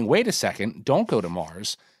campaigning saying, wait a second, don't go to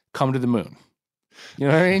Mars, come to the moon. You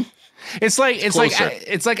know what I mean? It's like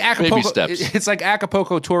Acapulco. Baby steps. It's like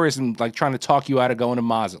Acapulco tourism, like trying to talk you out of going to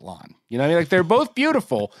Mazatlan. You know what I mean? Like they're both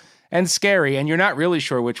beautiful and scary, and you're not really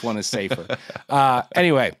sure which one is safer.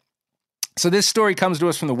 Anyway, so this story comes to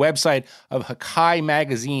us from the website of Hakai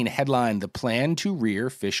Magazine, headline, "The Plan to Rear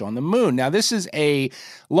Fish on the Moon." Now, this is a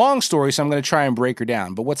long story, so I'm going to try and break her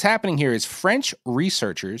down. But what's happening here is French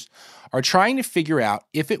researchers are trying to figure out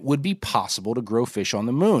if it would be possible to grow fish on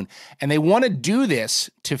the moon. And they want to do this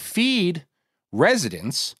to feed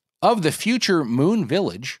residents of the future moon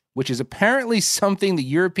village, which is apparently something the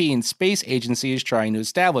European Space Agency is trying to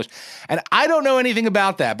establish. And I don't know anything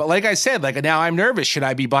about that, but like I said, like now I'm nervous. Should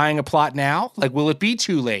I be buying a plot now? Like, will it be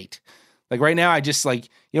too late? Like right now, I just like,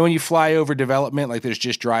 you know, when you fly over development, like there's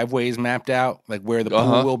just driveways mapped out, like where the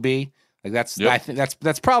pool will be. Like I think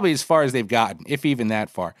that's probably as far as they've gotten, if even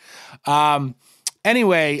that far.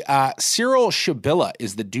 Anyway, Cyril Shabilla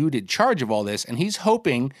is the dude in charge of all this, and he's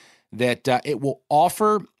hoping that it will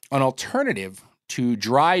offer an alternative to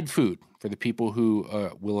dried food for the people who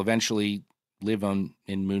will eventually live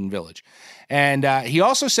in Moon Village. And he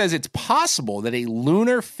also says it's possible that a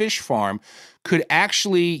lunar fish farm could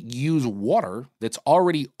actually use water that's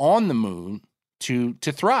already on the moon to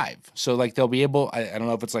thrive. So like they'll be able, I don't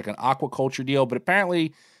know if it's like an aquaculture deal, but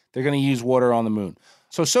apparently they're going to use water on the moon.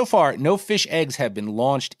 So far, no fish eggs have been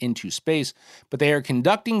launched into space, but they are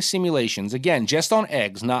conducting simulations, again, just on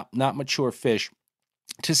eggs, not mature fish,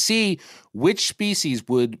 to see which species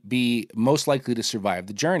would be most likely to survive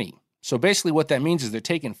the journey. So basically what that means is they're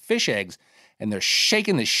taking fish eggs and they're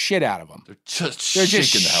shaking the shit out of them. They're just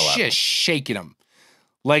shaking the hell out of them. Shaking them.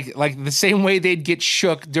 Like the same way they'd get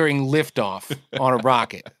shook during liftoff on a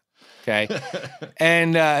rocket, okay?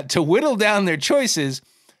 And to whittle down their choices,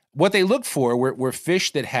 what they looked for were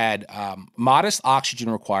fish that had modest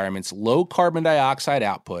oxygen requirements, low carbon dioxide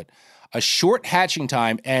output, a short hatching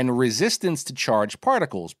time, and resistance to charged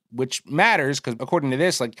particles, which matters because according to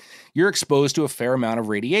this, like you're exposed to a fair amount of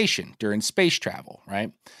radiation during space travel,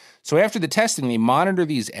 right? So after the testing, they monitor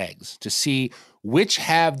these eggs to see which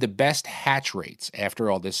have the best hatch rates after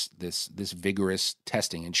all this vigorous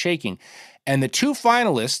testing and shaking. And the two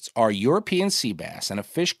finalists are European sea bass and a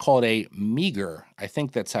fish called a meager. I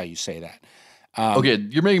think that's how you say that. Okay,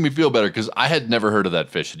 you're making me feel better because I had never heard of that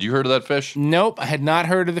fish. Had you heard of that fish? Nope, I had not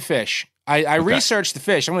heard of the fish. I researched the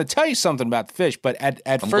fish. I'm going to tell you something about the fish, but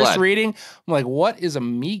at first reading, I'm like, what is a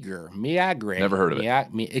meager? Miagre. Never heard of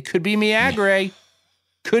it. It could be Miagre.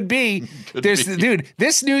 Could be. Dude,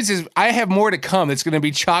 this news is, I have more to come. It's going to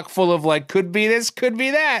be chock full of like, could be this, could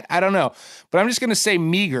be that. I don't know. But I'm just going to say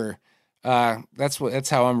meager. That's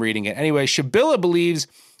how I'm reading it. Anyway, Shabilla believes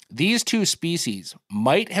these two species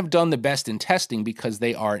might have done the best in testing because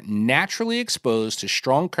they are naturally exposed to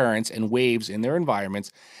strong currents and waves in their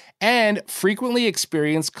environments and frequently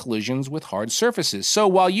experience collisions with hard surfaces. So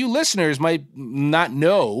while you listeners might not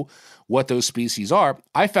know what those species are,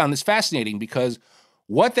 I found this fascinating because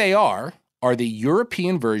what they are the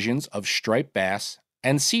European versions of striped bass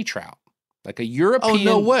and sea trout. Like a European... Oh,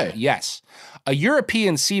 no way. Yes. A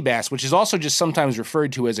European sea bass, which is also just sometimes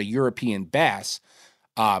referred to as a European bass,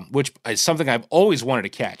 which is something I've always wanted to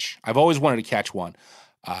catch. I've always wanted to catch one.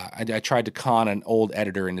 I tried to con an old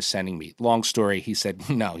editor into sending me. Long story, he said,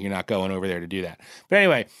 no, you're not going over there to do that. But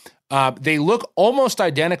anyway, They look almost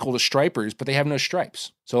identical to stripers, but they have no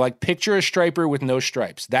stripes. So like picture a striper with no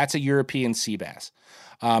stripes. That's a European sea bass.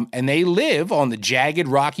 And they live on the jagged,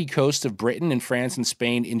 rocky coast of Britain and France and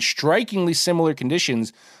Spain in strikingly similar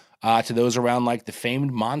conditions to those around like the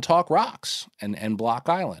famed Montauk Rocks and Block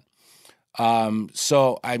Island.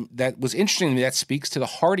 That was interesting to me. That speaks to the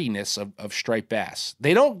hardiness of striped bass.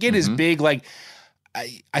 They don't get as big, like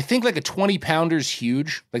I think like a 20-pounder is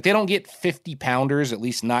huge. Like they don't get 50-pounders, at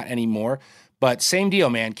least not anymore. But same deal,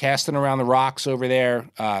 man. Casting around the rocks over there,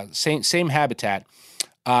 same habitat.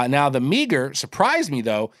 Now the meager surprised me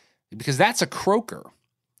though, because that's a croaker.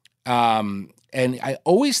 And I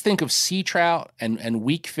always think of sea trout and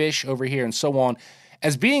weak fish over here and so on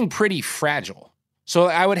as being pretty fragile. So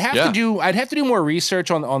I would have to do more research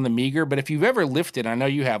on the meager. But if you've ever lifted, I know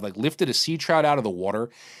you have, like lifted a sea trout out of the water,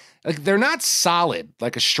 like they're not solid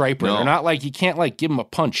like a striper. No. They're not like, you can't like give them a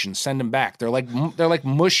punch and send them back. They're like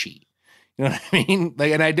mushy. You know what I mean?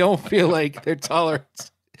 Like, and I don't feel like their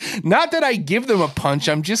tolerance. Not that I give them a punch.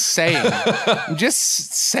 I'm just saying.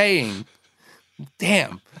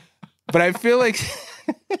 Damn. But I feel like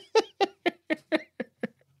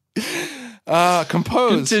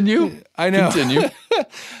compose. Continue. I know. Continue.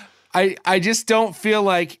 I just don't feel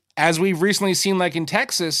like, as we've recently seen, like in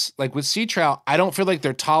Texas, like with sea trout, I don't feel like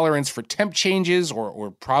their tolerance for temp changes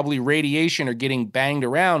or probably radiation or getting banged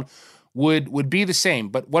around would be the same.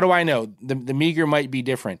 But what do I know? The meager might be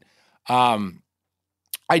different.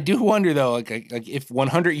 I do wonder though, like if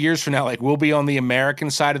 100 years from now, like we'll be on the American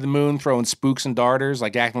side of the moon throwing spooks and darters,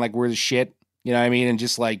 like acting like we're the shit, you know what I mean? And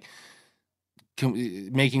just like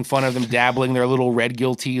making fun of them dabbling their little red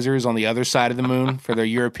gill teasers on the other side of the moon for their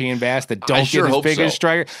European bass that don't get as big as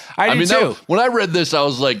striker. I do too. When I read this, I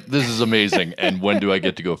was like, this is amazing. And when do I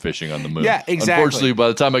get to go fishing on the moon? Yeah, exactly. Unfortunately, by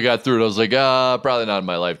the time I got through it, I was like, probably not in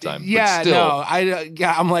my lifetime. Yeah, but still. no,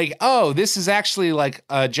 I'm like, oh, this is actually like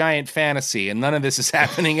a giant fantasy, and none of this is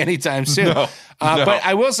happening anytime soon. No. But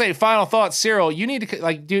I will say, final thought, Cyril, you need to,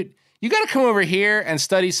 like, dude, you got to come over here and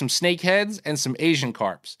study some snakeheads and some Asian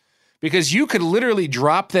carps. Because you could literally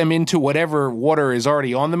drop them into whatever water is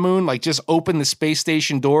already on the moon, like just open the space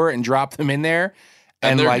station door and drop them in there,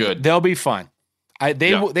 and they're like good. They'll be fun.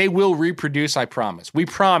 They will reproduce. I promise. We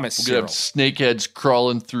promise. We're gonna have snakeheads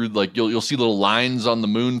crawling through. Like you'll see little lines on the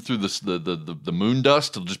moon through the moon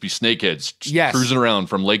dust. It'll just be snakeheads cruising around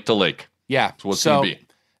from lake to lake. Yeah, that's what's gonna be.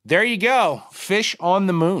 There you go. Fish on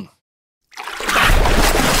the moon.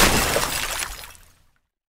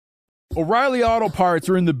 O'Reilly Auto Parts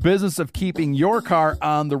are in the business of keeping your car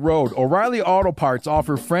on the road. O'Reilly Auto Parts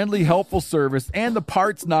offer friendly, helpful service and the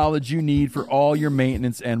parts knowledge you need for all your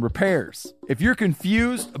maintenance and repairs. If you're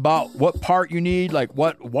confused about what part you need, like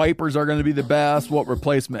what wipers are going to be the best, what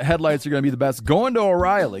replacement headlights are going to be the best, go into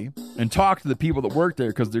O'Reilly and talk to the people that work there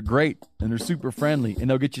because they're great and they're super friendly and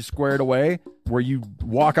they'll get you squared away where you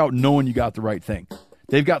walk out knowing you got the right thing.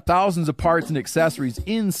 They've got thousands of parts and accessories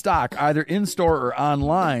in stock, either in-store or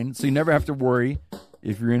online, so you never have to worry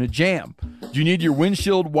if you're in a jam. Do you need your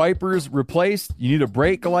windshield wipers replaced? You need a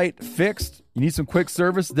brake light fixed? You need some quick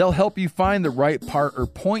service? They'll help you find the right part or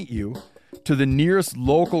point you to the nearest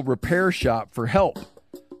local repair shop for help.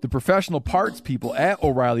 The professional parts people at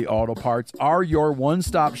O'Reilly Auto Parts are your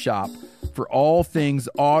one-stop shop for all things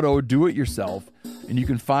auto do-it-yourself, and you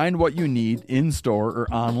can find what you need in-store or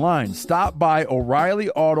online. Stop by O'Reilly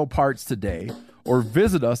Auto Parts today or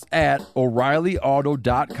visit us at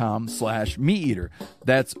O'ReillyAuto.com/MeatEater.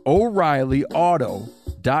 That's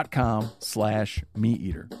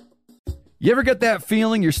O'ReillyAuto.com/MeatEater. You ever get that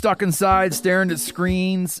feeling you're stuck inside staring at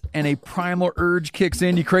screens and a primal urge kicks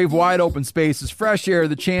in? You crave wide open spaces, fresh air,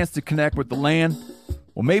 the chance to connect with the land.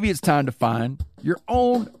 Well, maybe it's time to find your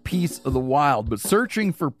own piece of the wild, but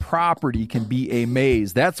searching for property can be a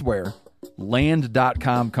maze. That's where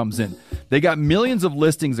Land.com comes in. They got millions of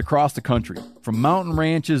listings across the country, from mountain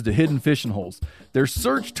ranches to hidden fishing holes. Their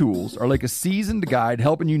search tools are like a seasoned guide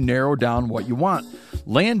helping you narrow down what you want.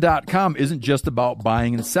 Land.com isn't just about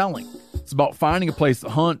buying and selling. It's about finding a place to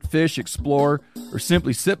hunt, fish, explore, or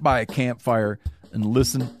simply sit by a campfire and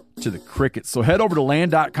listen to the crickets. So head over to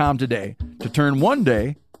Land.com today to turn one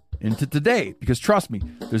day into today, because trust me,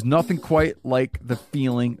 there's nothing quite like the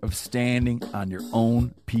feeling of standing on your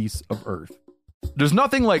own piece of earth. There's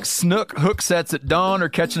nothing like snook hook sets at dawn or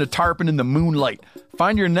catching a tarpon in the moonlight.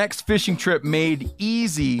 Find your next fishing trip made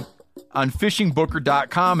easy on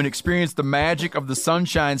fishingbooker.com and experience the magic of the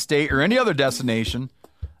Sunshine State or any other destination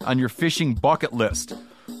on your fishing bucket list.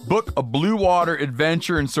 Book a blue water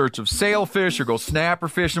adventure in search of sailfish or go snapper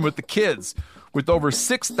fishing with the kids. With over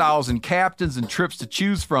 6,000 captains and trips to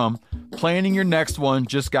choose from, planning your next one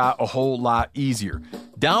just got a whole lot easier.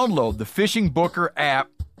 Download the Fishing Booker app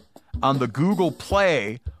on the Google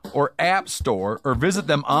Play or App Store, or visit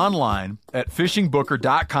them online at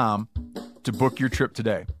fishingbooker.com to book your trip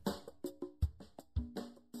today.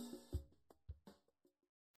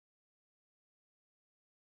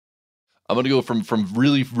 I'm going to go from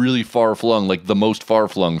really, really far-flung, like the most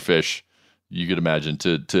far-flung fish you could imagine,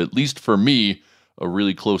 to at least for me, a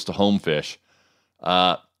really close-to-home fish.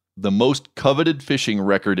 The most coveted fishing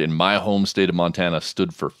record in my home state of Montana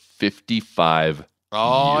stood for 55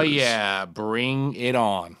 Oh, years. yeah. Bring it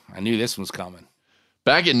on. I knew this was coming.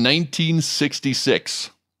 Back in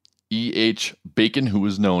 1966, E.H. Bacon, who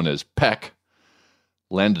was known as Peck,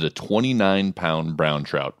 landed a 29-pound brown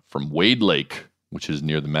trout from Wade Lake, which is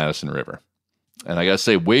near the Madison River. And I got to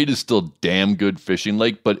say, Wade is still damn good fishing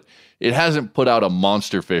lake, but it hasn't put out a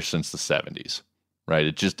monster fish since the 70s, right?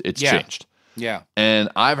 It's changed. Yeah. And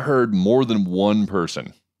I've heard more than one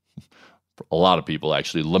person, a lot of people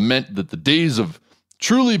actually, lament that the days of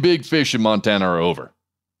truly big fish in Montana are over.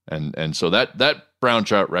 And so that brown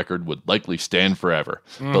trout record would likely stand forever.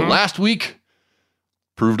 Mm-hmm. But last week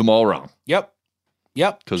proved them all wrong. Yep.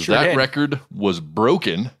 Because Sure that did. record was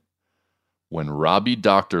broken when Robbie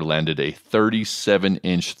Doctor landed a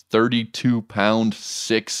 37-inch, 32-pound,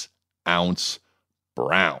 6-ounce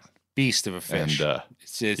brown. Beast of a fish. And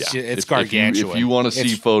it's gargantuan. If you want to see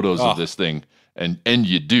It's- photos of this thing, and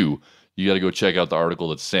you do, you got to go check out the article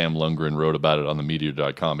that Sam Lundgren wrote about it on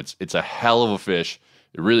themeteor.com. It's a hell of a fish.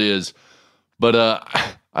 It really is. But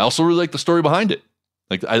I also really like the story behind it.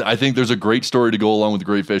 Like I think there's a great story to go along with the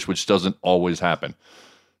great fish, which doesn't always happen.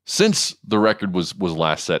 Since the record was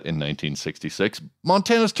last set in 1966,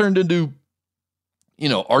 Montana's turned into,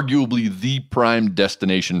 arguably the prime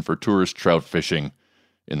destination for tourist trout fishing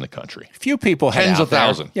in the country. Few people head Tens out of there.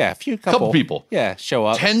 thousands. Yeah, Couple people. Yeah, show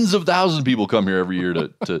up. Tens of thousands of people come here every year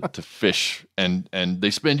to fish, and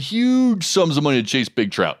they spend huge sums of money to chase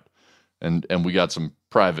big trout. And we got some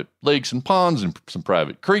private lakes and ponds and some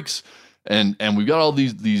private creeks, and we've got all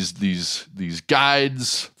these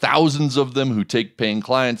guides, thousands of them, who take paying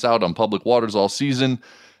clients out on public waters all season.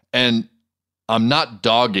 And I'm not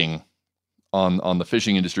dogging on the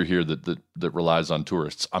fishing industry here that relies on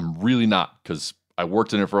tourists. I'm really not, because I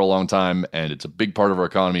worked in it for a long time, and it's a big part of our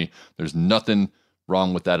economy. There's nothing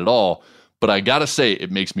wrong with that at all. But I got to say,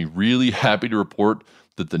 it makes me really happy to report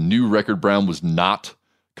that the new record brown was not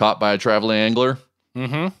caught by a traveling angler,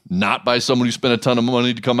 not by someone who spent a ton of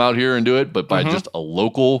money to come out here and do it, but by just a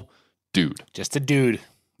local dude. Just a dude.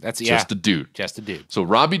 Just a dude. Just a dude. So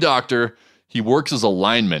Robbie Doctor, he works as a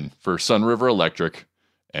lineman for Sun River Electric,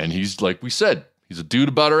 and he's, like we said, he's a dude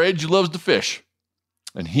about our age who loves to fish.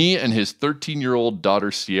 And he and his 13-year-old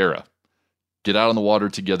daughter, Sierra, get out on the water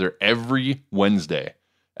together every Wednesday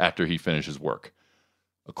after he finishes work.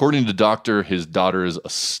 According to Doctor, his daughter is a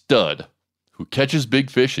stud who catches big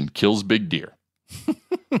fish and kills big deer.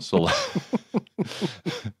 So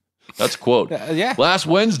that's a quote. Yeah. Last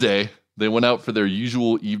Wednesday, they went out for their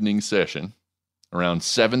usual evening session. Around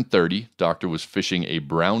 7:30, Doctor was fishing a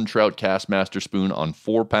brown trout Castmaster spoon on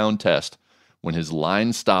 4-pound test when his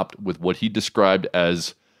line stopped with what he described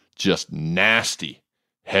as just nasty,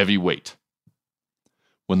 heavy weight.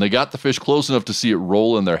 When they got the fish close enough to see it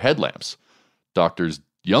roll in their headlamps, Doctor's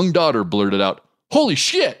young daughter blurted out, "Holy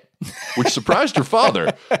shit!" which surprised her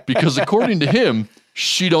father, because according to him,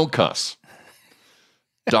 she don't cuss.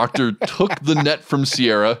 Doctor took the net from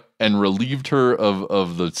Sierra and relieved her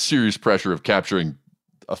of the serious pressure of capturing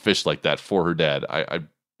a fish like that for her dad. I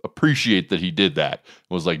appreciate that he did that.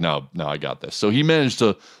 Was like, no, I got this. So he managed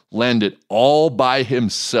to land it all by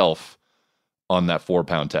himself on that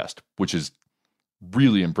 4-pound test, which is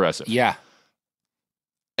really impressive. Yeah.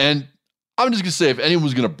 And I'm just going to say, if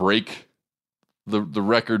anyone's going to break the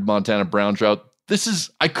record Montana brown trout,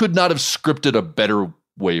 I could not have scripted a better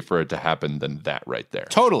way for it to happen than that right there.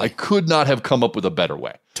 Totally. I could not have come up with a better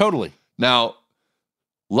way. Totally. Now,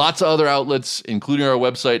 lots of other outlets, including our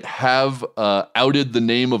website, have outed the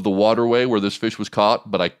name of the waterway where this fish was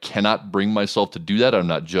caught, but I cannot bring myself to do that. I'm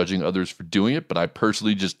not judging others for doing it, but I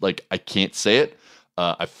personally just, I can't say it.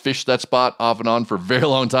 I fished that spot off and on for a very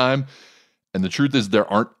long time, and the truth is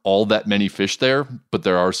there aren't all that many fish there, but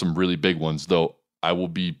there are some really big ones, though I will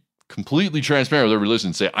be completely transparent with every listener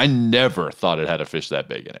and say I never thought it had a fish that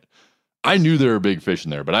big in it. I knew there were big fish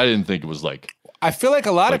in there, but I didn't think it was like... I feel like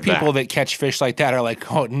a lot of like people that catch fish like that are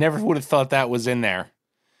like, oh, never would have thought that was in there.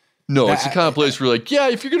 No, it's the kind of place where like, yeah,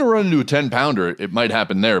 if you're going to run into a 10-pounder, it might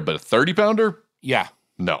happen there, but a 30-pounder? Yeah.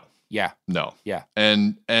 No. Yeah. No. Yeah.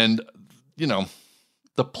 And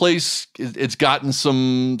the place, it's gotten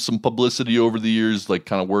some publicity over the years, like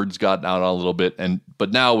kind of word's gotten out a little bit,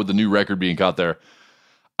 but now with the new record being caught there,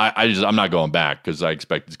 I'm not going back because I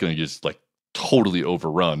expect it's going to just like totally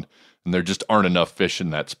overrun, and there just aren't enough fish in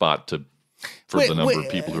that spot for the number of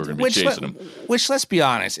people who are going to be chasing them. Which, let's be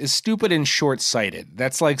honest, is stupid and short-sighted.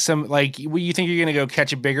 That's like you think you're going to go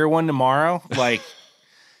catch a bigger one tomorrow? Like,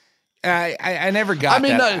 I never got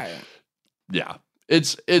that. Yeah,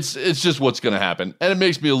 it's just what's going to happen, and it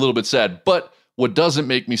makes me a little bit sad. But what doesn't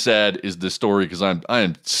make me sad is this story, because I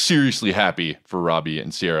am seriously happy for Robbie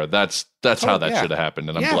and Sierra. That's how that should have happened,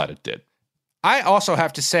 and I'm glad it did. I also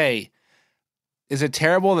have to say, is it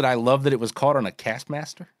terrible that I love that it was caught on a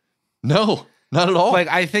Castmaster? No, not at all. Like,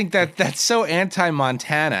 I think that's so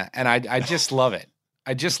anti-Montana, and I just love it.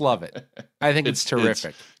 I just love it. I think it's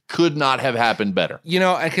terrific. Could not have happened better. You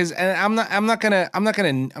know, because I'm not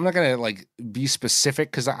gonna like be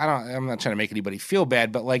specific, because I'm not trying to make anybody feel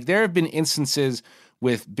bad, but like there have been instances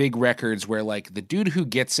with big records where like the dude who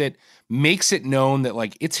gets it makes it known that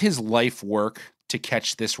like it's his life work to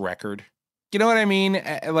catch this record. You know what I mean?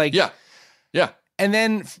 Like, yeah. And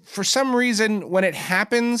then for some reason when it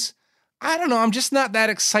happens, I don't know, I'm just not that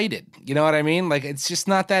excited. You know what I mean? Like, it's just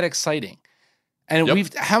not that exciting.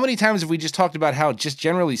 And how many times have we just talked about how, just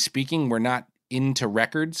generally speaking, we're not into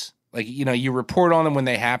records? Like, you know, you report on them when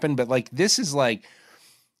they happen, but like this is the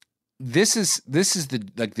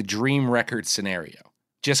dream record scenario.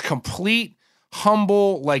 Just complete,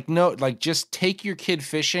 humble, like, no, like, just take your kid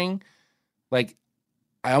fishing. Like,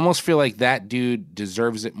 I almost feel like that dude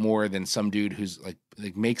deserves it more than some dude who's like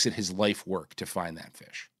makes it his life work to find that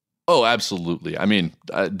fish. Oh, absolutely. I mean,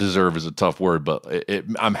 deserve is a tough word, but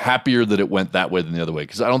I'm happier that it went that way than the other way,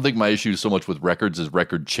 because I don't think my issue so much with records is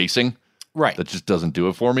record chasing. Right. That just doesn't do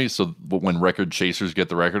it for me. So when record chasers get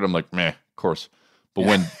the record, I'm like, meh, of course. But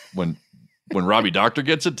when Robbie Doctor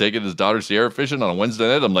gets it, taking his daughter Sierra fishing on a Wednesday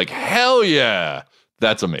night, I'm like, hell yeah,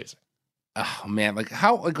 that's amazing. Oh man, like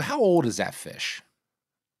how old is that fish?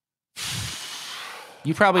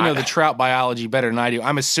 You probably know the trout biology better than I do.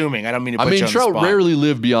 I'm assuming. I don't mean to put you on the spot. Trout rarely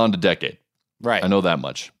live beyond a decade. Right. I know that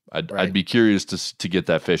much. I'd be curious to get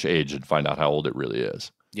that fish age and find out how old it really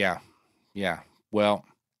is. Yeah. Yeah. Well,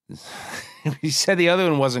 you said the other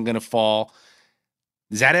one wasn't going to fall.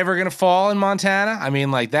 Is that ever going to fall in Montana? I mean,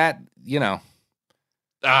 like that, you know.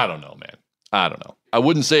 I don't know, man. I don't know. I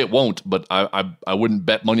wouldn't say it won't, but I wouldn't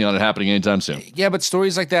bet money on it happening anytime soon. Yeah, but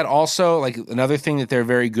stories like that also, like another thing that they're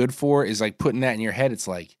very good for is like putting that in your head. It's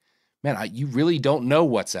like, man, you really don't know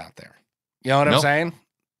what's out there. You know what I'm saying?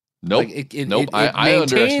 Nope. Like I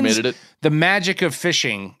underestimated it. The magic of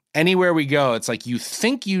fishing. Anywhere we go, it's like you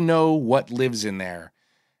think you know what lives in there,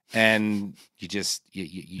 and you just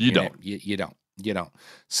you don't. You don't.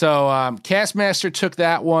 So Castmaster took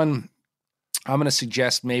that one. I'm going to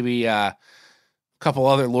suggest maybe a couple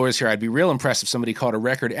other lures here. I'd be real impressed if somebody caught a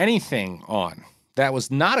record anything on. That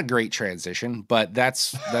was not a great transition, but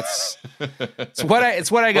it's what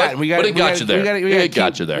I got. But it got you there. It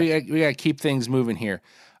got you there. We got to keep things moving here.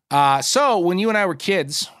 So when you and I were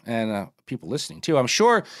kids, and people listening too, I'm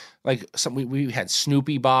sure, like we had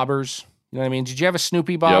Snoopy bobbers. You know what I mean? Did you have a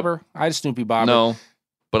Snoopy bobber? Yep. I had a Snoopy bobber. No,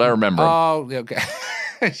 but I remember. Oh, okay.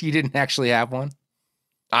 You didn't actually have one?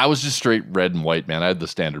 I was just straight red and white, man. I had the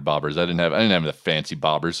standard bobbers. I didn't have the fancy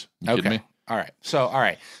bobbers. You kidding me? All right.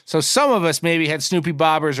 So some of us maybe had Snoopy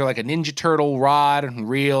bobbers or like a Ninja Turtle rod and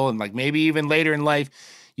reel, and like maybe even later in life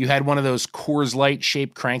you had one of those Coors Light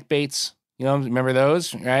shaped crankbaits. You know, remember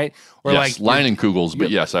those, right? Or yes, like Leinenkugels, but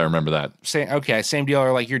yes, I remember that. Same deal.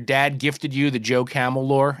 Or like your dad gifted you the Joe Camel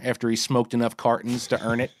lure after he smoked enough cartons to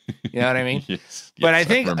earn it. You know what I mean? Yes, but I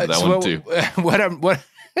think I remember that one too.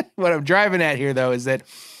 What I'm driving at here, though, is that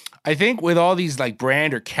I think with all these like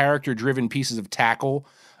brand or character-driven pieces of tackle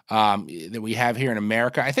that we have here in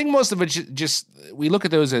America, I think most of it just we look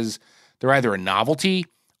at those as they're either a novelty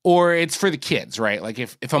or it's for the kids, right? Like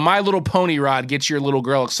if a My Little Pony rod gets your little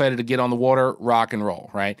girl excited to get on the water, rock and roll,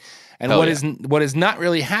 right? And what has not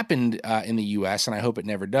really happened in the U.S., and I hope it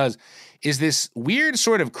never does, is this weird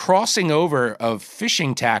sort of crossing over of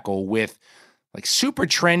fishing tackle with like super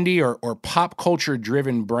trendy or pop culture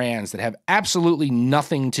driven brands that have absolutely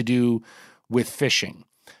nothing to do with fishing.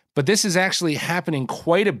 But this is actually happening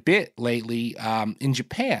quite a bit lately in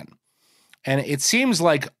Japan. And it seems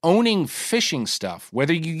like owning fishing stuff,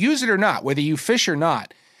 whether you use it or not, whether you fish or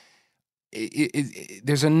not,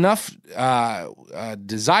 there's enough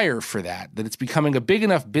desire for that it's becoming a big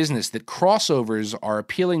enough business that crossovers are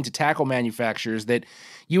appealing to tackle manufacturers that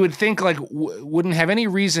you would think like wouldn't have any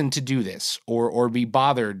reason to do this or be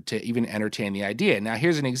bothered to even entertain the idea. Now,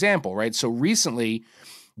 here's an example, right? So recently,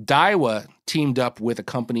 Daiwa teamed up with a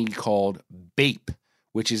company called Bape,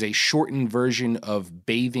 which is a shortened version of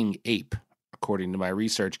bathing ape, according to my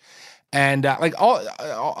research. And like all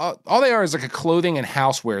they are is like a clothing and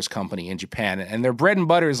housewares company in Japan, and their bread and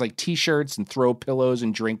butter is like T-shirts and throw pillows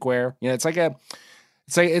and drinkware. You know, it's like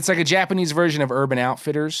a Japanese version of Urban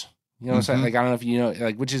Outfitters. You know, Mm-hmm. like I don't know if you know,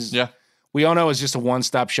 like which is we all know is just a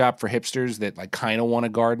one-stop shop for hipsters that like kind of want a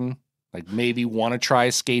garden, like maybe want to try a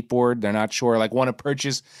skateboard, they're not sure, like want to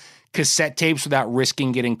purchase cassette tapes without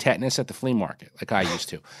risking getting tetanus at the flea market, like I used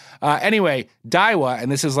to. Anyway, Daiwa,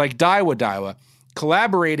 and this is like Daiwa.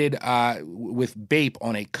 Collaborated with Bape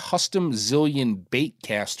on a custom Zillion bait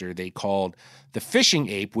caster they called the Fishing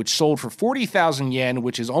Ape, which sold for 40,000 yen,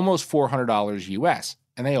 which is almost $400 US,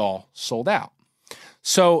 and they all sold out.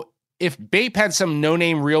 So if Bape had some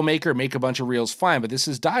no-name reel maker make a bunch of reels, fine, but this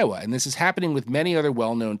is Daiwa, and this is happening with many other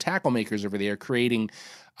well-known tackle makers over there, creating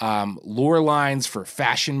lure lines for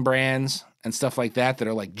fashion brands and stuff like that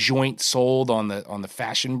are like joint sold on the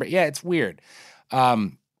fashion. Yeah, it's weird.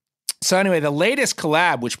 So anyway, the latest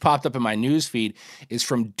collab, which popped up in my newsfeed, is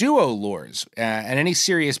from Duo Lures. And any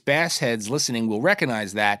serious bass heads listening will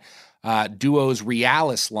recognize that. Duo's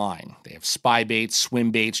Realis line. They have spy baits, swim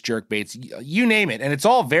baits, jerk baits, you name it. And it's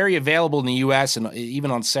all very available in the U.S. and even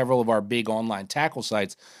on several of our big online tackle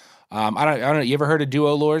sites. I don't know. You ever heard of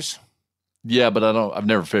Duo Lures? Yeah, but I've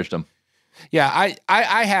never fished them. Yeah,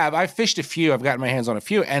 I have. I've fished a few. I've gotten my hands on a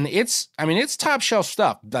few. And it's top shelf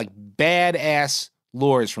stuff, like badass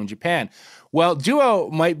lures from Japan. Well, Duo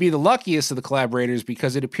might be the luckiest of the collaborators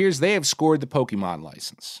because it appears they have scored the Pokemon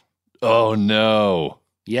license. Oh, no.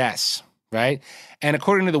 Yes, right? And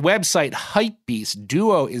according to the website Hypebeast,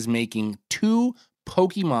 Duo is making 2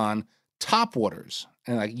 Pokemon topwaters.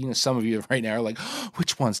 And like, you know, some of you right now are like, oh,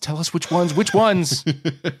 which ones? Tell us which ones. Mom, where's the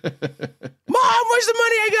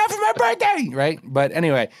money I got for my birthday? Right? But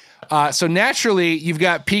anyway, so naturally you've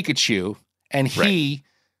got Pikachu, and he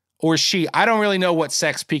or she, I don't really know what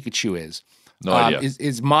sex Pikachu is. No idea.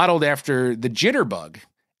 Is modeled after the Jitterbug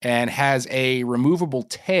and has a removable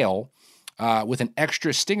tail with an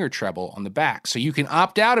extra stinger treble on the back. So you can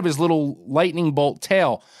opt out of his little lightning bolt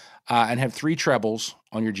tail and have 3 trebles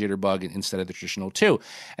on your Jitterbug instead of the traditional 2.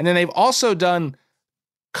 And then they've also done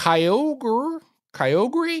Kyogre?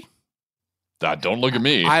 Don't look at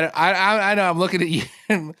me. I know. I'm looking at you.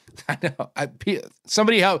 I know.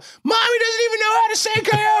 Somebody help. Mommy doesn't even know how to say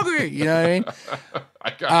Kyogre. You know what I mean? I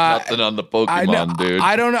got nothing on the Pokemon, dude.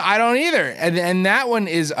 I don't know. I don't either. And that one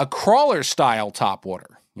is a crawler style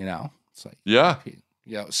topwater. You know, it's like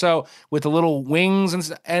so with the little wings and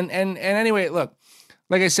stuff. And anyway, look,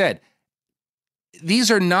 like I said,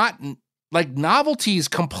 these are not like novelties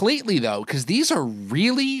completely though, because these are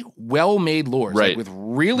really well-made lures, like with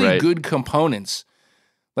really good components,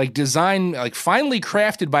 like designed, like finely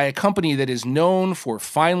crafted by a company that is known for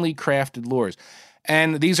finely crafted lures.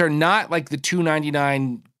 And these are not like the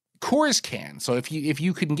 $2.99 Coors can. So if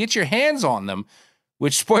you can get your hands on them,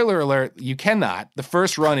 which spoiler alert, you cannot. The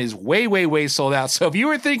first run is way sold out. So if you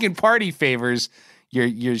were thinking party favors,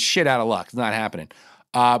 you're shit out of luck. It's not happening.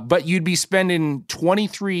 But you'd be spending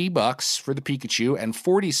 $23 for the Pikachu and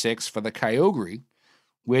 $46 for the Kyogre,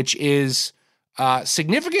 which is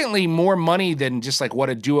significantly more money than just like what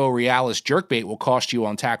a Duo Realis jerkbait will cost you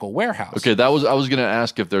on Tackle Warehouse. Okay, I was going to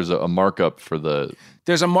ask if there's a markup for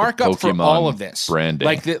There's a markup for all of this branding.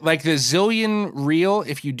 Like the Zillion reel.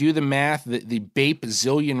 If you do the math, the Bape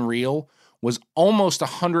Zillion reel was almost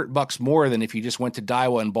 $100 more than if you just went to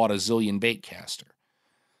Daiwa and bought a Zillion bait caster.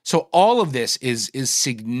 So all of this is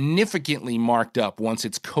significantly marked up once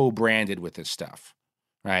it's co-branded with this stuff,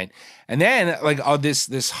 right? And then like this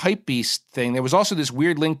Hypebeast thing, there was also this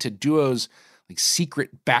weird link to Duo's like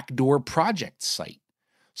secret backdoor project site.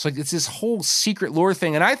 So like it's this whole secret lure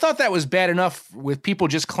thing, and I thought that was bad enough with people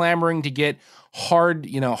just clamoring to get hard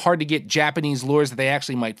to get Japanese lures that they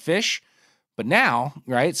actually might fish. But now,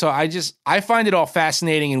 right? So I find it all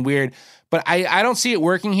fascinating and weird, but I don't see it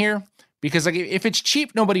working here. Because like if it's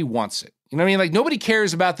cheap, nobody wants it. You know what I mean? Like nobody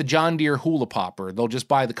cares about the John Deere Hula Popper. They'll just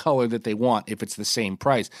buy the color that they want if it's the same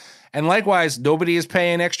price. And likewise, nobody is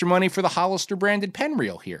paying extra money for the Hollister branded pen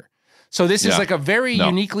reel here. So this is like a very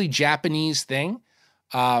uniquely Japanese thing.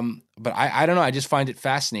 But I don't know. I just find it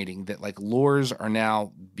fascinating that like lures are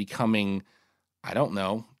now becoming, I don't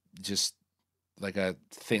know, just like a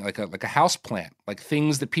thing, like a house plant, like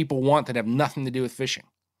things that people want that have nothing to do with fishing.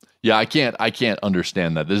 Yeah, I can't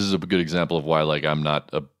understand that. This is a good example of why like I'm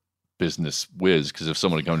not a business whiz, because if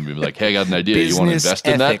someone would come to me and be like, hey, I got an idea, you want to invest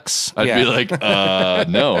ethics. In that? I'd be like,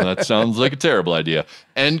 no, that sounds like a terrible idea.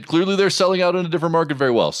 And clearly they're selling out in a different market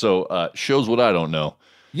very well. So shows what I don't know.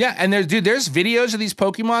 Yeah, and there's videos of these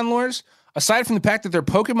Pokemon lures. Aside from the fact that they're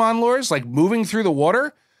Pokemon lures, like moving through the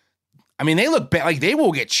water, I mean, they look like they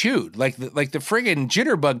will get chewed. Like the friggin'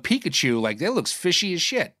 jitterbug Pikachu, like that looks fishy as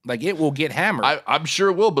shit. Like it will get hammered. I'm sure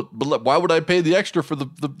it will, but why would I pay the extra for the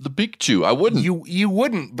Pikachu? I wouldn't. You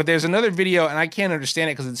wouldn't, but there's another video, and I can't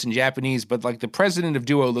understand it because it's in Japanese, but like the president of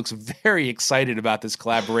Duo looks very excited about this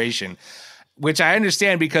collaboration, which I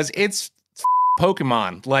understand because it's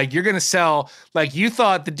Pokemon. Like you're going to sell, like you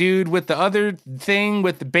thought the dude with the other thing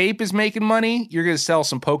with the Bape is making money, you're going to sell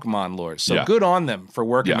some Pokemon lures. So good on them for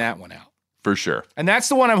working that one out. For sure. And that's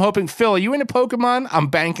the one I'm hoping. Phil, are you into Pokemon? I'm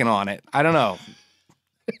banking on it. I don't know.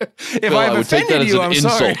 If Phil, I've I would take that offended as you, an I'm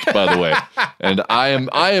insult, sorry. by the way. And I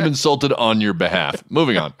am insulted on your behalf.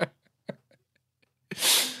 Moving on.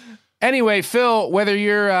 Anyway, Phil, whether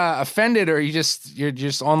you're offended or you're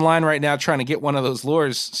just online right now trying to get one of those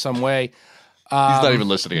lures some way. He's not even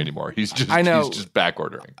listening anymore. He's just back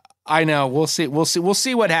ordering. I know. We'll see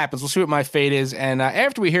what happens. We'll see what my fate is. And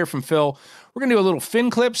after we hear from Phil, we're going to do a little Finn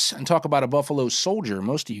clips and talk about a Buffalo Soldier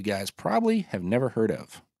most of you guys probably have never heard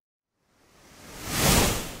of.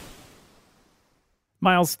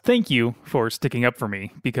 Miles, thank you for sticking up for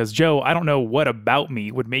me, because Joe, I don't know what about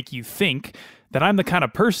me would make you think that I'm the kind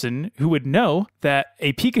of person who would know that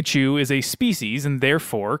a Pikachu is a species and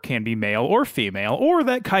therefore can be male or female, or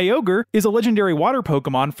that Kyogre is a legendary water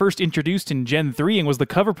Pokemon first introduced in Gen 3 and was the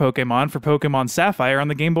cover Pokemon for Pokemon Sapphire on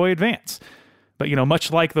the Game Boy Advance. But,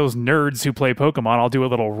 much like those nerds who play Pokemon, I'll do a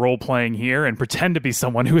little role-playing here and pretend to be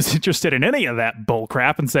someone who is interested in any of that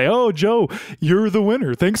bullcrap and say, oh, Joe, you're the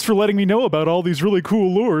winner. Thanks for letting me know about all these really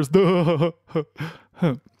cool lures.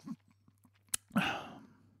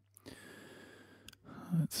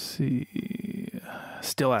 Let's see.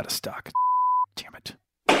 Still out of stock. Damn it.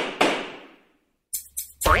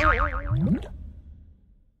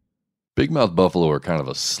 Bigmouth buffalo are kind of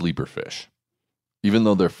a sleeper fish. Even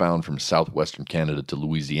though they're found from southwestern Canada to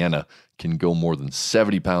Louisiana, can go more than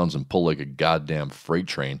 70 pounds and pull like a goddamn freight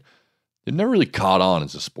train, they've never really caught on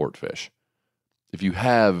as a sport fish. If you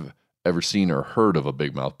have ever seen or heard of a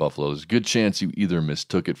bigmouth buffalo, there's a good chance you either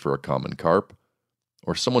mistook it for a common carp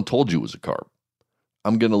or someone told you it was a carp.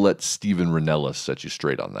 I'm going to let Steven Rinella set you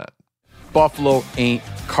straight on that. Buffalo ain't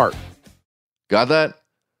carp. Got that?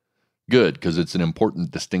 Good, because it's an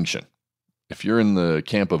important distinction. If you're in the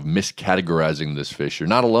camp of miscategorizing this fish, you're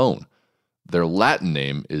not alone. Their Latin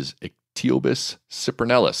name is Ictiobus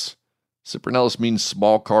cyprinellus. Cyprinellus means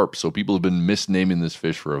small carp, so people have been misnaming this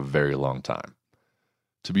fish for a very long time.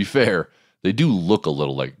 To be fair, they do look a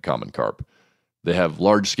little like a common carp. They have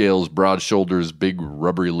large scales, broad shoulders, big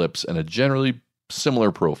rubbery lips, and a generally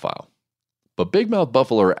similar profile. But bigmouth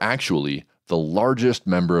buffalo are actually the largest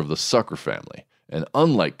member of the sucker family, and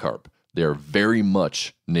unlike carp, they are very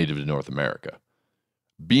much native to North America.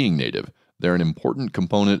 Being native, they're an important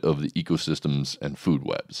component of the ecosystems and food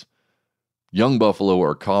webs. Young buffalo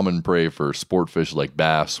are common prey for sport fish like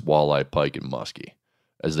bass, walleye, pike, and muskie.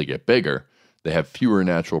 As they get bigger, they have fewer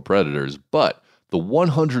natural predators, but the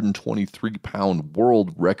 123-pound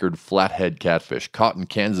world record flathead catfish caught in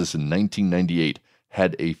Kansas in 1998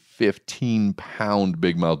 had a 15-pound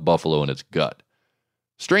bigmouth buffalo in its gut.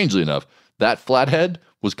 Strangely enough, that flathead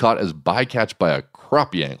was caught as bycatch by a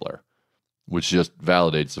crappie angler, which just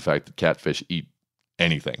validates the fact that catfish eat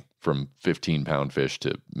anything from 15-pound fish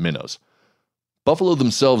to minnows. Buffalo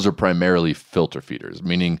themselves are primarily filter feeders,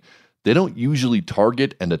 meaning they don't usually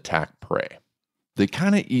target and attack prey. They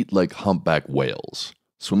kind of eat like humpback whales,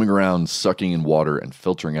 swimming around, sucking in water, and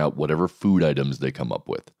filtering out whatever food items they come up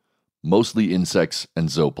with, mostly insects and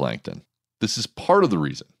zooplankton. This is part of the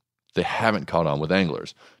reason they haven't caught on with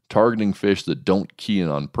anglers. Targeting fish that don't key in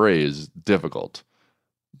on prey is difficult.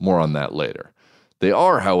 More on that later. They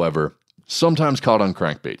are, however, sometimes caught on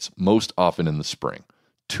crankbaits, most often in the spring.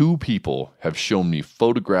 2 people have shown me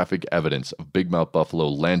photographic evidence of bigmouth buffalo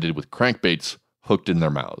landed with crankbaits hooked in their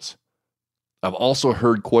mouths. I've also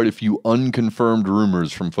heard quite a few unconfirmed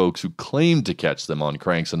rumors from folks who claim to catch them on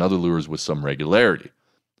cranks and other lures with some regularity.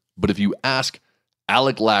 But if you ask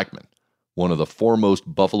Alec Lackman, one of the foremost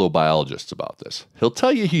buffalo biologists, about this, he'll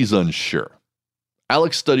tell you he's unsure.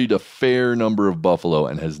 Alex studied a fair number of buffalo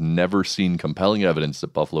and has never seen compelling evidence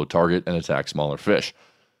that buffalo target and attack smaller fish.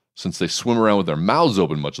 Since they swim around with their mouths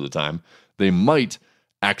open much of the time, they might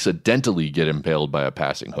accidentally get impaled by a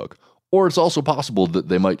passing hook. Or it's also possible that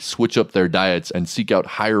they might switch up their diets and seek out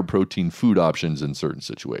higher protein food options in certain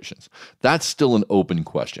situations. That's still an open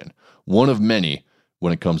question, one of many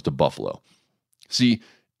when it comes to buffalo. See,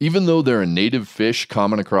 even though they're a native fish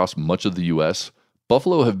common across much of the U.S.,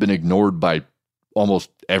 buffalo have been ignored by almost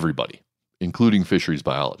everybody, including fisheries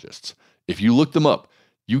biologists. If you look them up,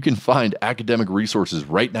 You can find academic resources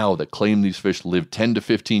right now that claim these fish live 10 to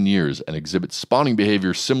 15 years and exhibit spawning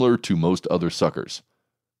behavior similar to most other suckers.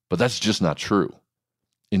 But that's just not true.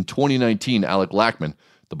 In 2019, Alec Lackman,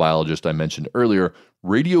 the biologist I mentioned earlier,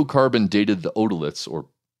 radiocarbon dated the otoliths, or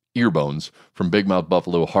ear bones, from bigmouth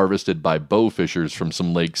buffalo harvested by bow fishers from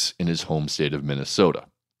some lakes in his home state of Minnesota.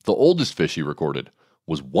 The oldest fish he recorded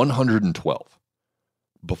was 112.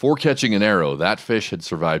 Before catching an arrow, that fish had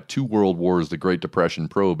survived 2 world wars, the Great Depression,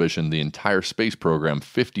 Prohibition, the entire space program,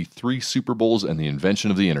 53 Super Bowls, and the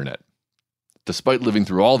invention of the internet. Despite living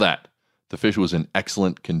through all that, the fish was in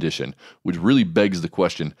excellent condition, which really begs the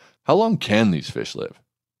question, how long can these fish live?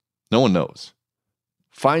 No one knows.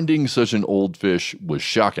 Finding such an old fish was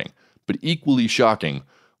shocking, but equally shocking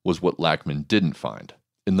was what Lackman didn't find.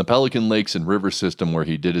 In the Pelican Lakes and River system where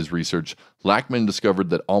he did his research, Lackman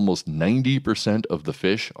discovered that almost 90% of the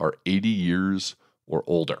fish are 80 years or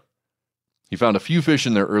older. He found a few fish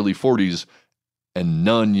in their early 40s and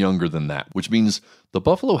none younger than that, which means the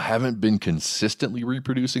buffalo haven't been consistently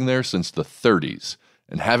reproducing there since the 30s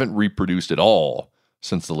and haven't reproduced at all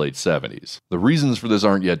since the late 70s. The reasons for this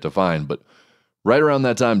aren't yet defined, but right around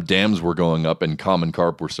that time, dams were going up and common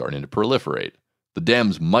carp were starting to proliferate. The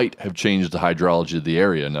dams might have changed the hydrology of the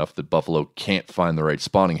area enough that buffalo can't find the right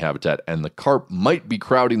spawning habitat, and the carp might be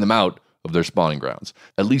crowding them out of their spawning grounds.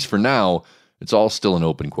 At least for now, it's all still an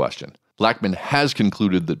open question. Lackman has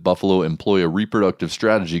concluded that buffalo employ a reproductive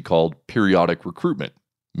strategy called periodic recruitment,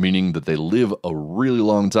 meaning that they live a really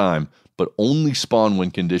long time, but only spawn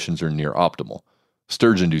when conditions are near optimal.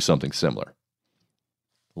 Sturgeon do something similar.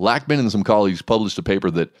 Lackman and some colleagues published a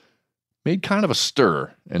paper that made kind of a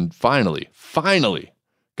stir and finally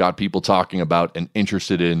got people talking about and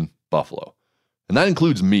interested in buffalo. And that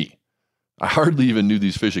includes me. I hardly even knew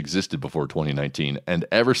these fish existed before 2019, and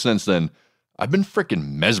ever since then, I've been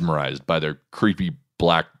frickin' mesmerized by their creepy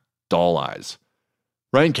black doll eyes.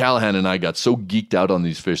 Ryan Callahan and I got so geeked out on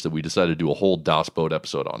these fish that we decided to do a whole Das Boat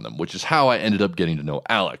episode on them, which is how I ended up getting to know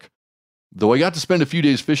Alec. Though I got to spend a few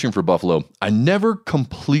days fishing for buffalo, I never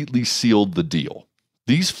completely sealed the deal.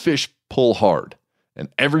 These fish pull hard, and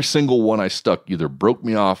every single one I stuck either broke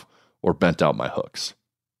me off or bent out my hooks.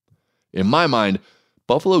 In my mind,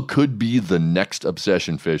 buffalo could be the next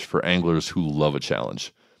obsession fish for anglers who love a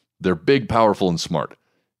challenge. They're big, powerful, and smart.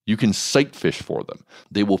 You can sight fish for them.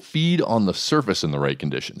 They will feed on the surface in the right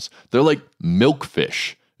conditions. They're like milk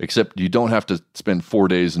fish, except you don't have to spend 4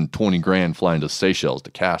 days and 20 grand flying to Seychelles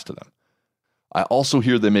to cast to them. I also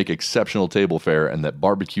hear they make exceptional table fare and that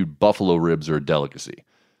barbecued buffalo ribs are a delicacy.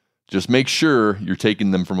 Just make sure you're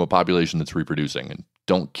taking them from a population that's reproducing and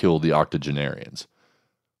don't kill the octogenarians.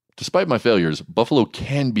 Despite my failures, buffalo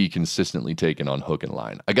can be consistently taken on hook and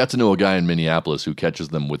line. I got to know a guy in Minneapolis who catches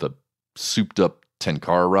them with a souped-up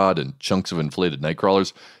tenkara rod and chunks of inflated night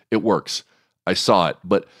crawlers. It works. I saw it,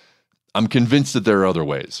 but I'm convinced that there are other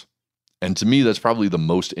ways. And to me, that's probably the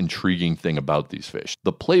most intriguing thing about these fish.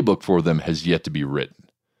 The playbook for them has yet to be written.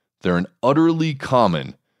 They're an utterly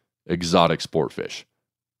common exotic sport fish.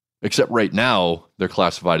 Except right now, they're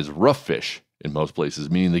classified as rough fish in most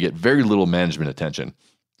places, meaning they get very little management attention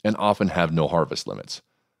and often have no harvest limits.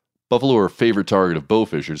 Buffalo are a favorite target of bow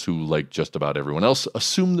fishers who, like just about everyone else,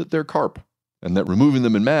 assume that they're carp, and that removing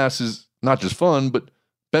them in mass is not just fun, but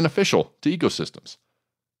beneficial to ecosystems.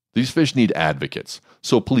 These fish need advocates,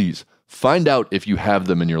 so please, find out if you have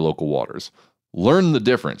them in your local waters. Learn the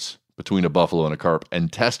difference between a buffalo and a carp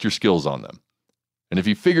and test your skills on them. And if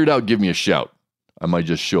you figure it out, give me a shout. I might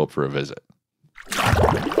just show up for a visit.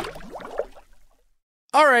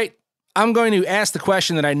 All right. I'm going to ask the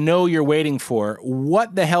question that I know you're waiting for.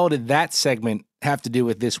 What the hell did that segment have to do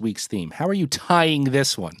with this week's theme? How are you tying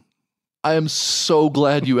this one? I am so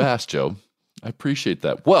glad you asked, Joe. I appreciate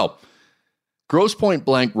that. Well, Grosse Pointe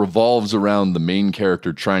Blank revolves around the main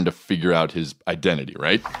character trying to figure out his identity,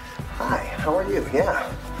 right? Hi, how are you?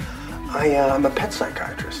 Yeah. I'm a pet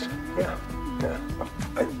psychiatrist. Yeah.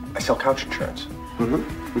 I sell couch insurance.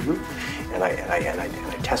 And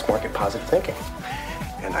I test market positive thinking.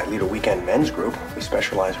 And I lead a weekend men's group. We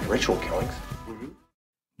specialize in ritual killings.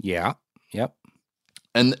 Yeah. Yep.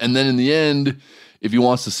 And then in the end, if he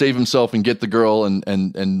wants to save himself and get the girl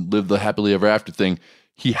and live the happily ever after thing,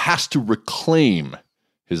 he has to reclaim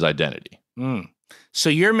his identity. So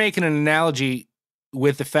you're making an analogy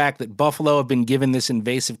with the fact that buffalo have been given this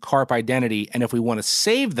invasive carp identity, and if we want to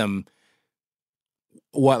save them,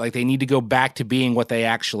 like they need to go back to being what they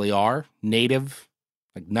actually are, native,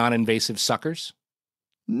 like non-invasive suckers?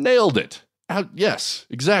 Nailed it. Yes,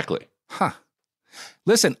 exactly. Huh.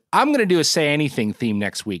 Listen, I'm going to do a Say Anything theme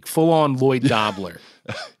next week, full on Lloyd Dobler.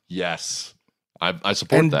 Yes. I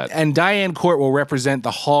support that. And Diane Court will represent the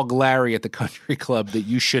Hog Larry at the country club that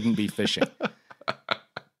you shouldn't be fishing.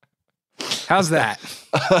 How's that?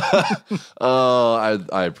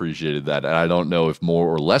 I appreciated that. And I don't know if more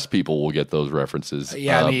or less people will get those references.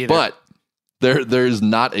 Yeah, me either. But there's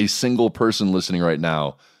not a single person listening right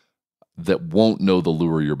now that won't know the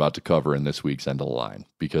lure you're about to cover in this week's End of the Line.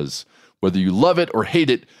 Because whether you love it or hate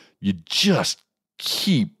it, you just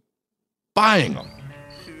keep buying them.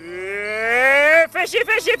 Fishy,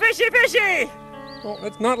 fishy, fishy, fishy! Well,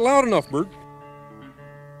 that's not loud enough, Bert.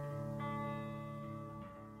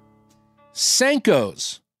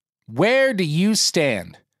 Senkos, where do you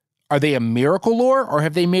stand? Are they a miracle lure, or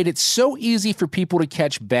have they made it so easy for people to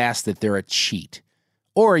catch bass that they're a cheat?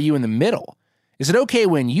 Or are you in the middle? Is it okay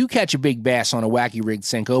when you catch a big bass on a wacky rigged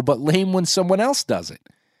Senko, but lame when someone else does it?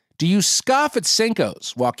 Do you scoff at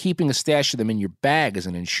Senkos while keeping a stash of them in your bag as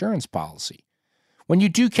an insurance policy? When you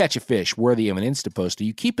do catch a fish worthy of an Insta post, are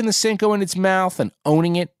you keeping the Senko in its mouth and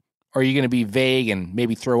owning it? Or are you going to be vague and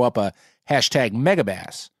maybe throw up a hashtag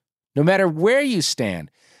megabass? No matter where you stand,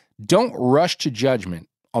 don't rush to judgment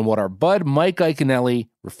on what our bud Mike Iaconelli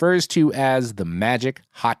refers to as the magic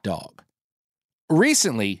hot dog.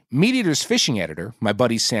 Recently, MeatEater's fishing editor, my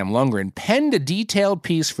buddy Sam Lundgren, penned a detailed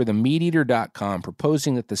piece for the MeatEater.com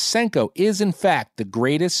proposing that the Senko is in fact the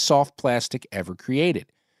greatest soft plastic ever created.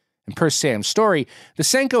 And per Sam's story, the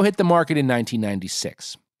Senko hit the market in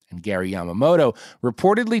 1996, and Gary Yamamoto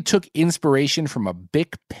reportedly took inspiration from a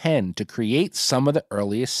Bic pen to create some of the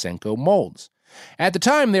earliest Senko molds. At the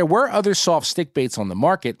time, there were other soft stick baits on the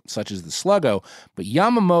market, such as the Sluggo, but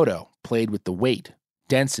Yamamoto played with the weight,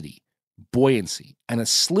 density, buoyancy, and a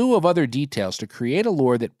slew of other details to create a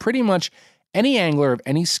lure that pretty much any angler of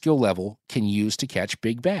any skill level can use to catch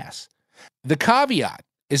big bass. The caveat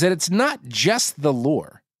is that it's not just the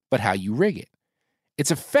lure, but how you rig it.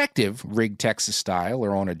 It's effective rigged Texas style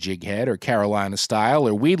or on a jig head or Carolina style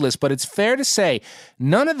or weedless, but it's fair to say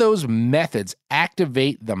none of those methods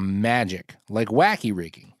activate the magic like wacky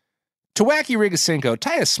rigging. To wacky rig a Senko,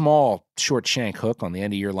 tie a small short shank hook on the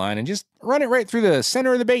end of your line and just run it right through the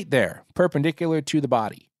center of the bait there, perpendicular to the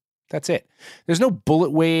body. That's it. There's no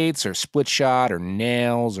bullet weights or split shot or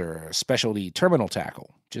nails or specialty terminal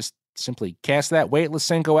tackle. Just simply cast that weightless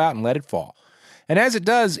Senko out and let it fall. And as it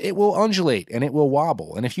does, it will undulate and it will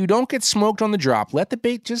wobble. And if you don't get smoked on the drop, let the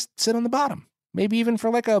bait just sit on the bottom, maybe even for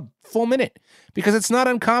like a full minute, because it's not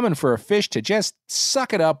uncommon for a fish to just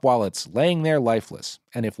suck it up while it's laying there lifeless.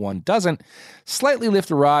 And if one doesn't, slightly lift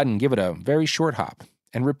the rod and give it a very short hop,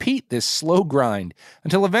 and repeat this slow grind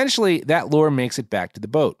until eventually that lure makes it back to the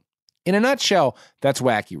boat. In a nutshell, that's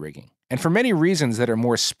wacky rigging. And for many reasons that are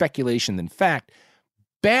more speculation than fact,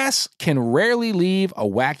 bass can rarely leave a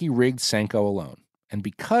wacky rigged Senko alone. And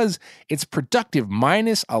because it's productive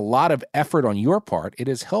minus a lot of effort on your part, it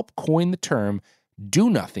has helped coin the term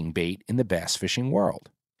do-nothing bait in the bass fishing world.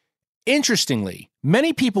 Interestingly,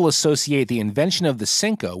 many people associate the invention of the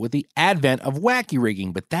Senko with the advent of wacky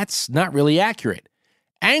rigging, but that's not really accurate.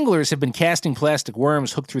 Anglers have been casting plastic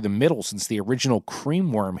worms hooked through the middle since the original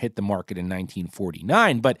cream worm hit the market in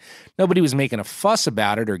 1949, but nobody was making a fuss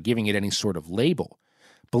about it or giving it any sort of label.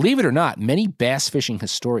 Believe it or not, many bass fishing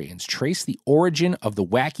historians trace the origin of the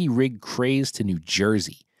wacky rig craze to New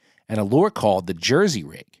Jersey and a lure called the Jersey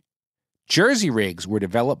rig. Jersey rigs were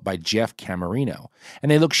developed by Jeff Camarino, and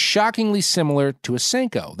they look shockingly similar to a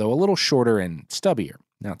Senko, though a little shorter and stubbier.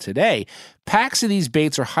 Now today, packs of these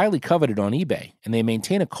baits are highly coveted on eBay, and they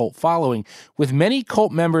maintain a cult following, with many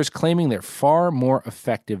cult members claiming they're far more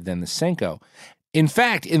effective than the Senko. In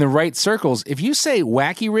fact, in the right circles, if you say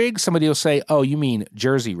wacky rig, somebody will say, oh, you mean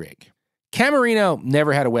Jersey rig. Camarino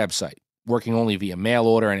never had a website, working only via mail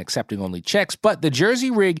order and accepting only checks, but the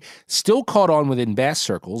Jersey rig still caught on within bass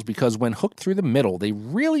circles because when hooked through the middle, they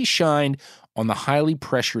really shined on the highly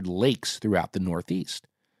pressured lakes throughout the Northeast.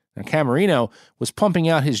 Now, Camarino was pumping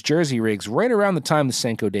out his Jersey rigs right around the time the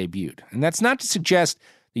Senko debuted, and that's not to suggest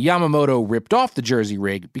the Yamamoto ripped off the Jersey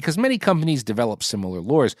rig because many companies develop similar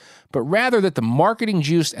lures, but rather that the marketing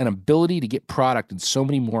juice and ability to get product in so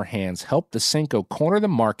many more hands helped the Senko corner the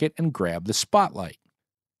market and grab the spotlight.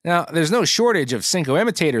 Now, there's no shortage of Senko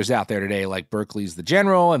imitators out there today, like Berkeley's The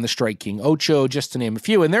General and the Strike King Ocho, just to name a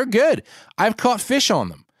few, and they're good. I've caught fish on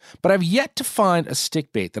them, but I've yet to find a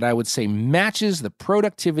stickbait that I would say matches the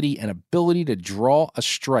productivity and ability to draw a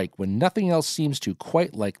strike when nothing else seems to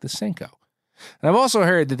quite like the Senko. And I've also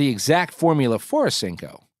heard that the exact formula for a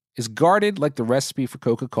Senko is guarded like the recipe for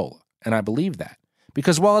Coca-Cola, and I believe that.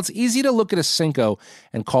 Because while it's easy to look at a Senko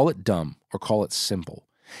and call it dumb or call it simple,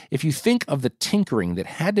 if you think of the tinkering that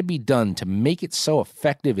had to be done to make it so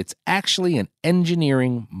effective, it's actually an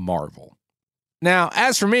engineering marvel. Now,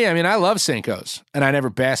 as for me, I love Senkos, and I never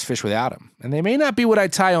bass fish without them. And they may not be what I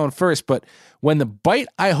tie on first, but when the bite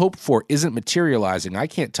I hope for isn't materializing, I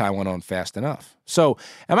can't tie one on fast enough. So,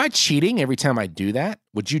 am I cheating every time I do that?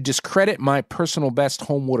 Would you discredit my personal best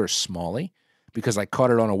home water smallie because I caught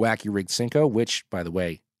it on a wacky rigged Senko, which, by the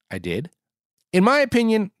way, I did? In my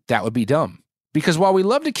opinion, that would be dumb. Because while we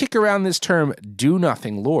love to kick around this term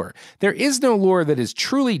do-nothing lure, there is no lure that is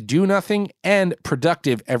truly do-nothing and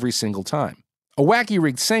productive every single time. A wacky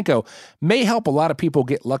rigged Senko may help a lot of people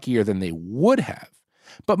get luckier than they would have,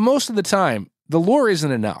 but most of the time, the lure isn't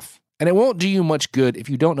enough, and it won't do you much good if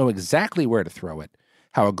you don't know exactly where to throw it,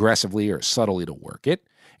 how aggressively or subtly to work it,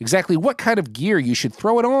 exactly what kind of gear you should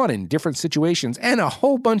throw it on in different situations, and a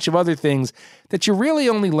whole bunch of other things that you really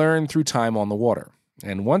only learn through time on the water.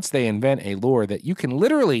 And once they invent a lure that you can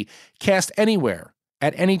literally cast anywhere,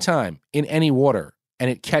 at any time, in any water, and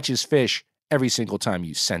it catches fish every single time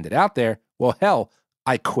you send it out there, well, hell,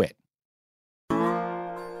 I quit.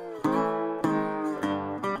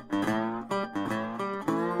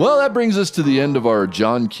 Well, that brings us to the end of our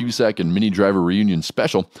John Cusack and Mini Driver reunion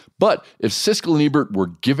special. But if Siskel and Ebert were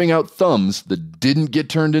giving out thumbs that didn't get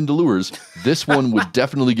turned into lures, this one would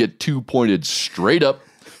definitely get 2 pointed straight up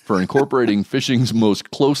for incorporating fishing's most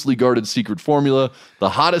closely guarded secret formula, the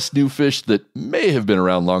hottest new fish that may have been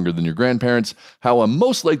around longer than your grandparents, how I'm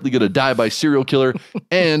most likely going to die by serial killer,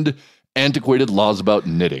 and antiquated laws about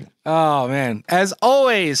knitting. Oh, man. As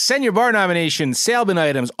always, send your bar nominations, sale bin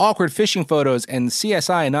items, awkward fishing photos, and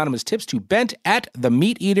CSI anonymous tips to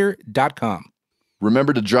bent@themeateater.com.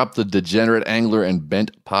 Remember to drop the Degenerate Angler and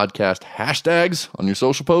Bent podcast hashtags on your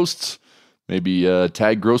social posts. Maybe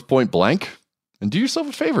tag Grosse Point blank. And do yourself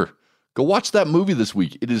a favor. Go watch that movie this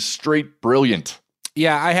week. It is straight brilliant.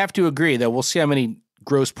 Yeah, I have to agree, though. We'll see how many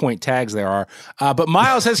Grosse Point tags there are. But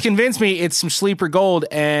Miles has convinced me it's some sleeper gold.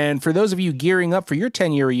 And for those of you gearing up for your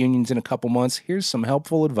 10-year reunions in a couple months, here's some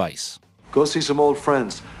helpful advice. Go see some old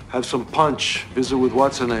friends. Have some punch. Visit with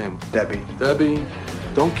what's her name? Debbie. Debbie.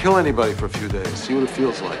 Don't kill anybody for a few days. See what it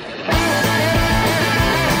feels like.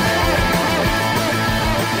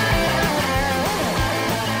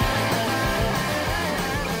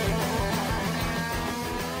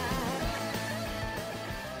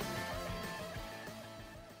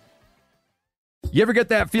 You ever get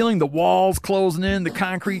that feeling the walls closing in, the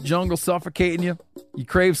concrete jungle suffocating you? You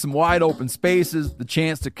crave some wide open spaces, the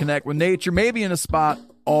chance to connect with nature, maybe in a spot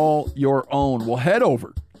all your own. Well, head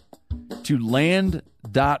over to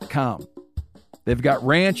land.com. They've got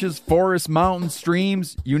ranches, forests, mountains,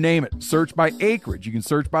 streams, you name it. Search by acreage. You can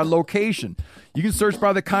search by location. You can search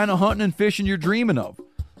by the kind of hunting and fishing you're dreaming of.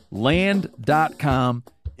 Land.com.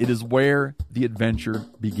 It is where the adventure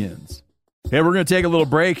begins. Hey, we're going to take a little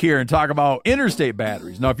break here and talk about Interstate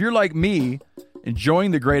batteries. Now, if you're like me,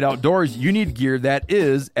 enjoying the great outdoors, you need gear that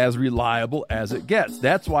is as reliable as it gets.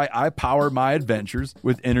 That's why I power my adventures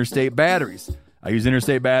with Interstate batteries. I use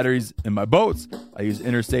Interstate batteries in my boats. I use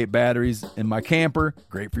Interstate batteries in my camper.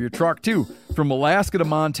 Great for your truck, too. From Alaska to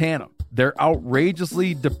Montana, they're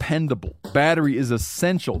outrageously dependable. Battery is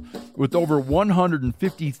essential. With over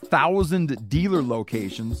 150,000 dealer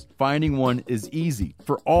locations, finding one is easy.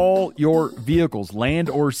 For all your vehicles, land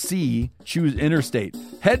or sea, choose Interstate.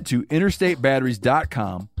 Head to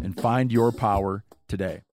interstatebatteries.com and find your power today.